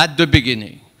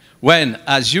 when,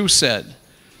 as you said,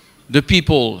 the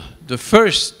people, the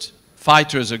first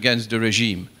fighters against the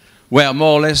regime, were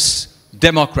more or less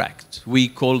Democrats. We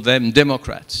call them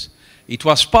Democrats. It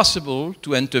was possible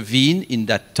to intervene in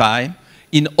that time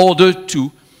in order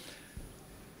to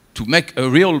make a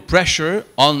real pressure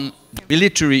on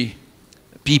military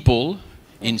people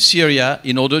in Syria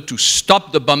in order to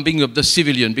stop the bombing of the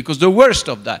civilian. Because the worst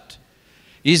of that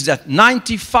is that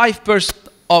 95%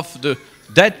 of the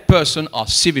dead person are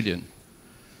civilian.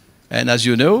 And as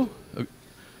you know,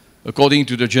 according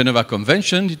to the Geneva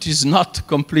Convention, it is not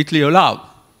completely allowed.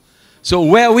 So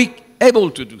were we able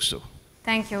to do so?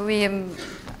 Thank you.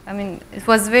 I mean, it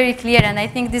was very clear, and I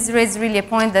think this raised really a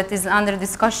point that is under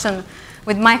discussion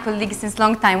with my colleagues since a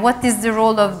long time. What is the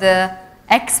role of the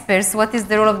experts? What is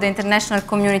the role of the international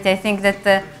community? I think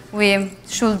that we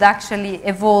should actually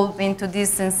evolve into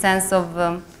this in sense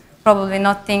of probably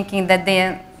not thinking that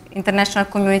the international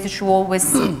community should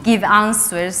always give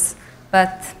answers,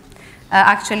 but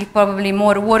actually probably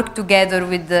more work together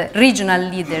with the regional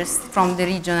leaders from the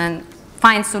region and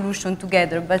find solution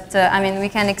together. But I mean, we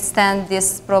can extend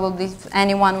this probably if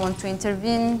anyone wants to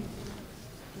intervene.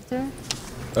 Peter?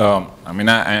 I mean,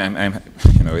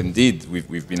 you know, indeed,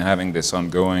 we've been having this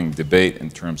ongoing debate in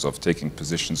terms of taking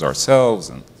positions ourselves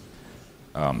and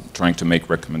trying to make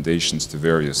recommendations to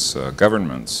various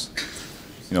governments.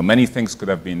 You know, many things could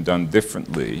have been done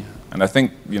differently, and I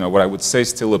think, you know, what I would say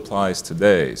still applies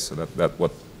today. So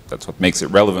that's what makes it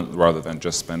relevant rather than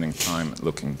just spending time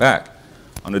looking back.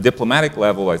 On a diplomatic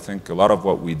level, I think a lot of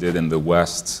what we did in the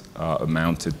West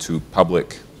amounted to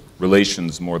public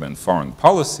relations more than foreign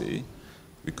policy.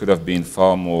 We could have been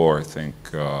far more, I think,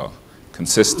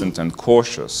 consistent and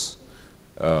cautious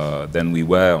than we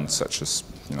were on such a,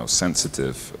 you know,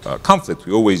 sensitive conflict.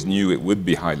 We always knew it would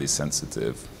be highly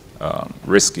sensitive,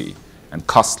 risky, and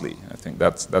costly. I think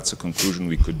that's a conclusion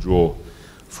we could draw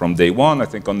from day one. I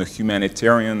think on the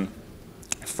humanitarian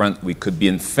front, we could be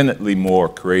infinitely more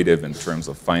creative in terms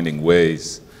of finding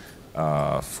ways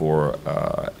for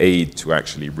aid to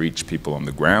actually reach people on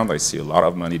the ground. I see a lot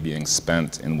of money being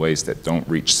spent in ways that don't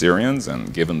reach Syrians,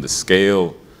 and given the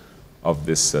scale of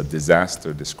this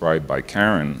disaster described by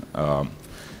Karen,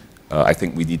 I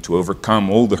think we need to overcome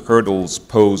all the hurdles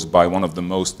posed by one of the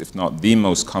most, if not the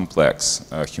most complex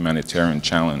humanitarian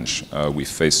challenge we've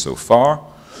faced so far.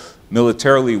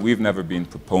 Militarily, we've never been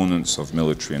proponents of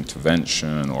military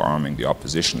intervention or arming the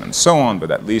opposition and so on,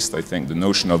 but at least I think the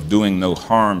notion of doing no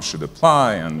harm should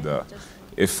apply, and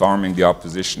if arming the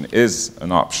opposition is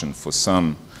an option for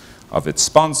some of its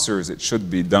sponsors, it should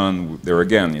be done there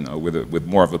again, you know, with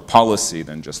more of a policy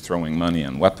than just throwing money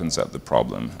and weapons at the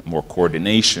problem, more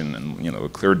coordination and, you know, a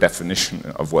clear definition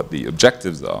of what the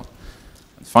objectives are.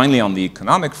 Finally, on the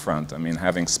economic front, I mean,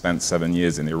 having spent 7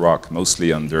 years in Iraq,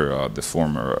 mostly under the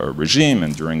former regime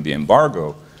and during the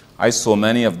embargo, I saw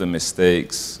many of the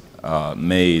mistakes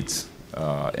made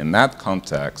in that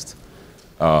context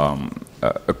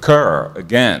occur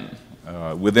again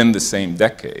within the same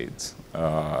decade,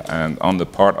 and on the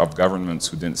part of governments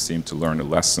who didn't seem to learn a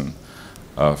lesson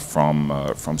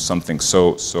from something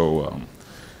so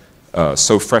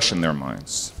fresh in their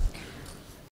minds.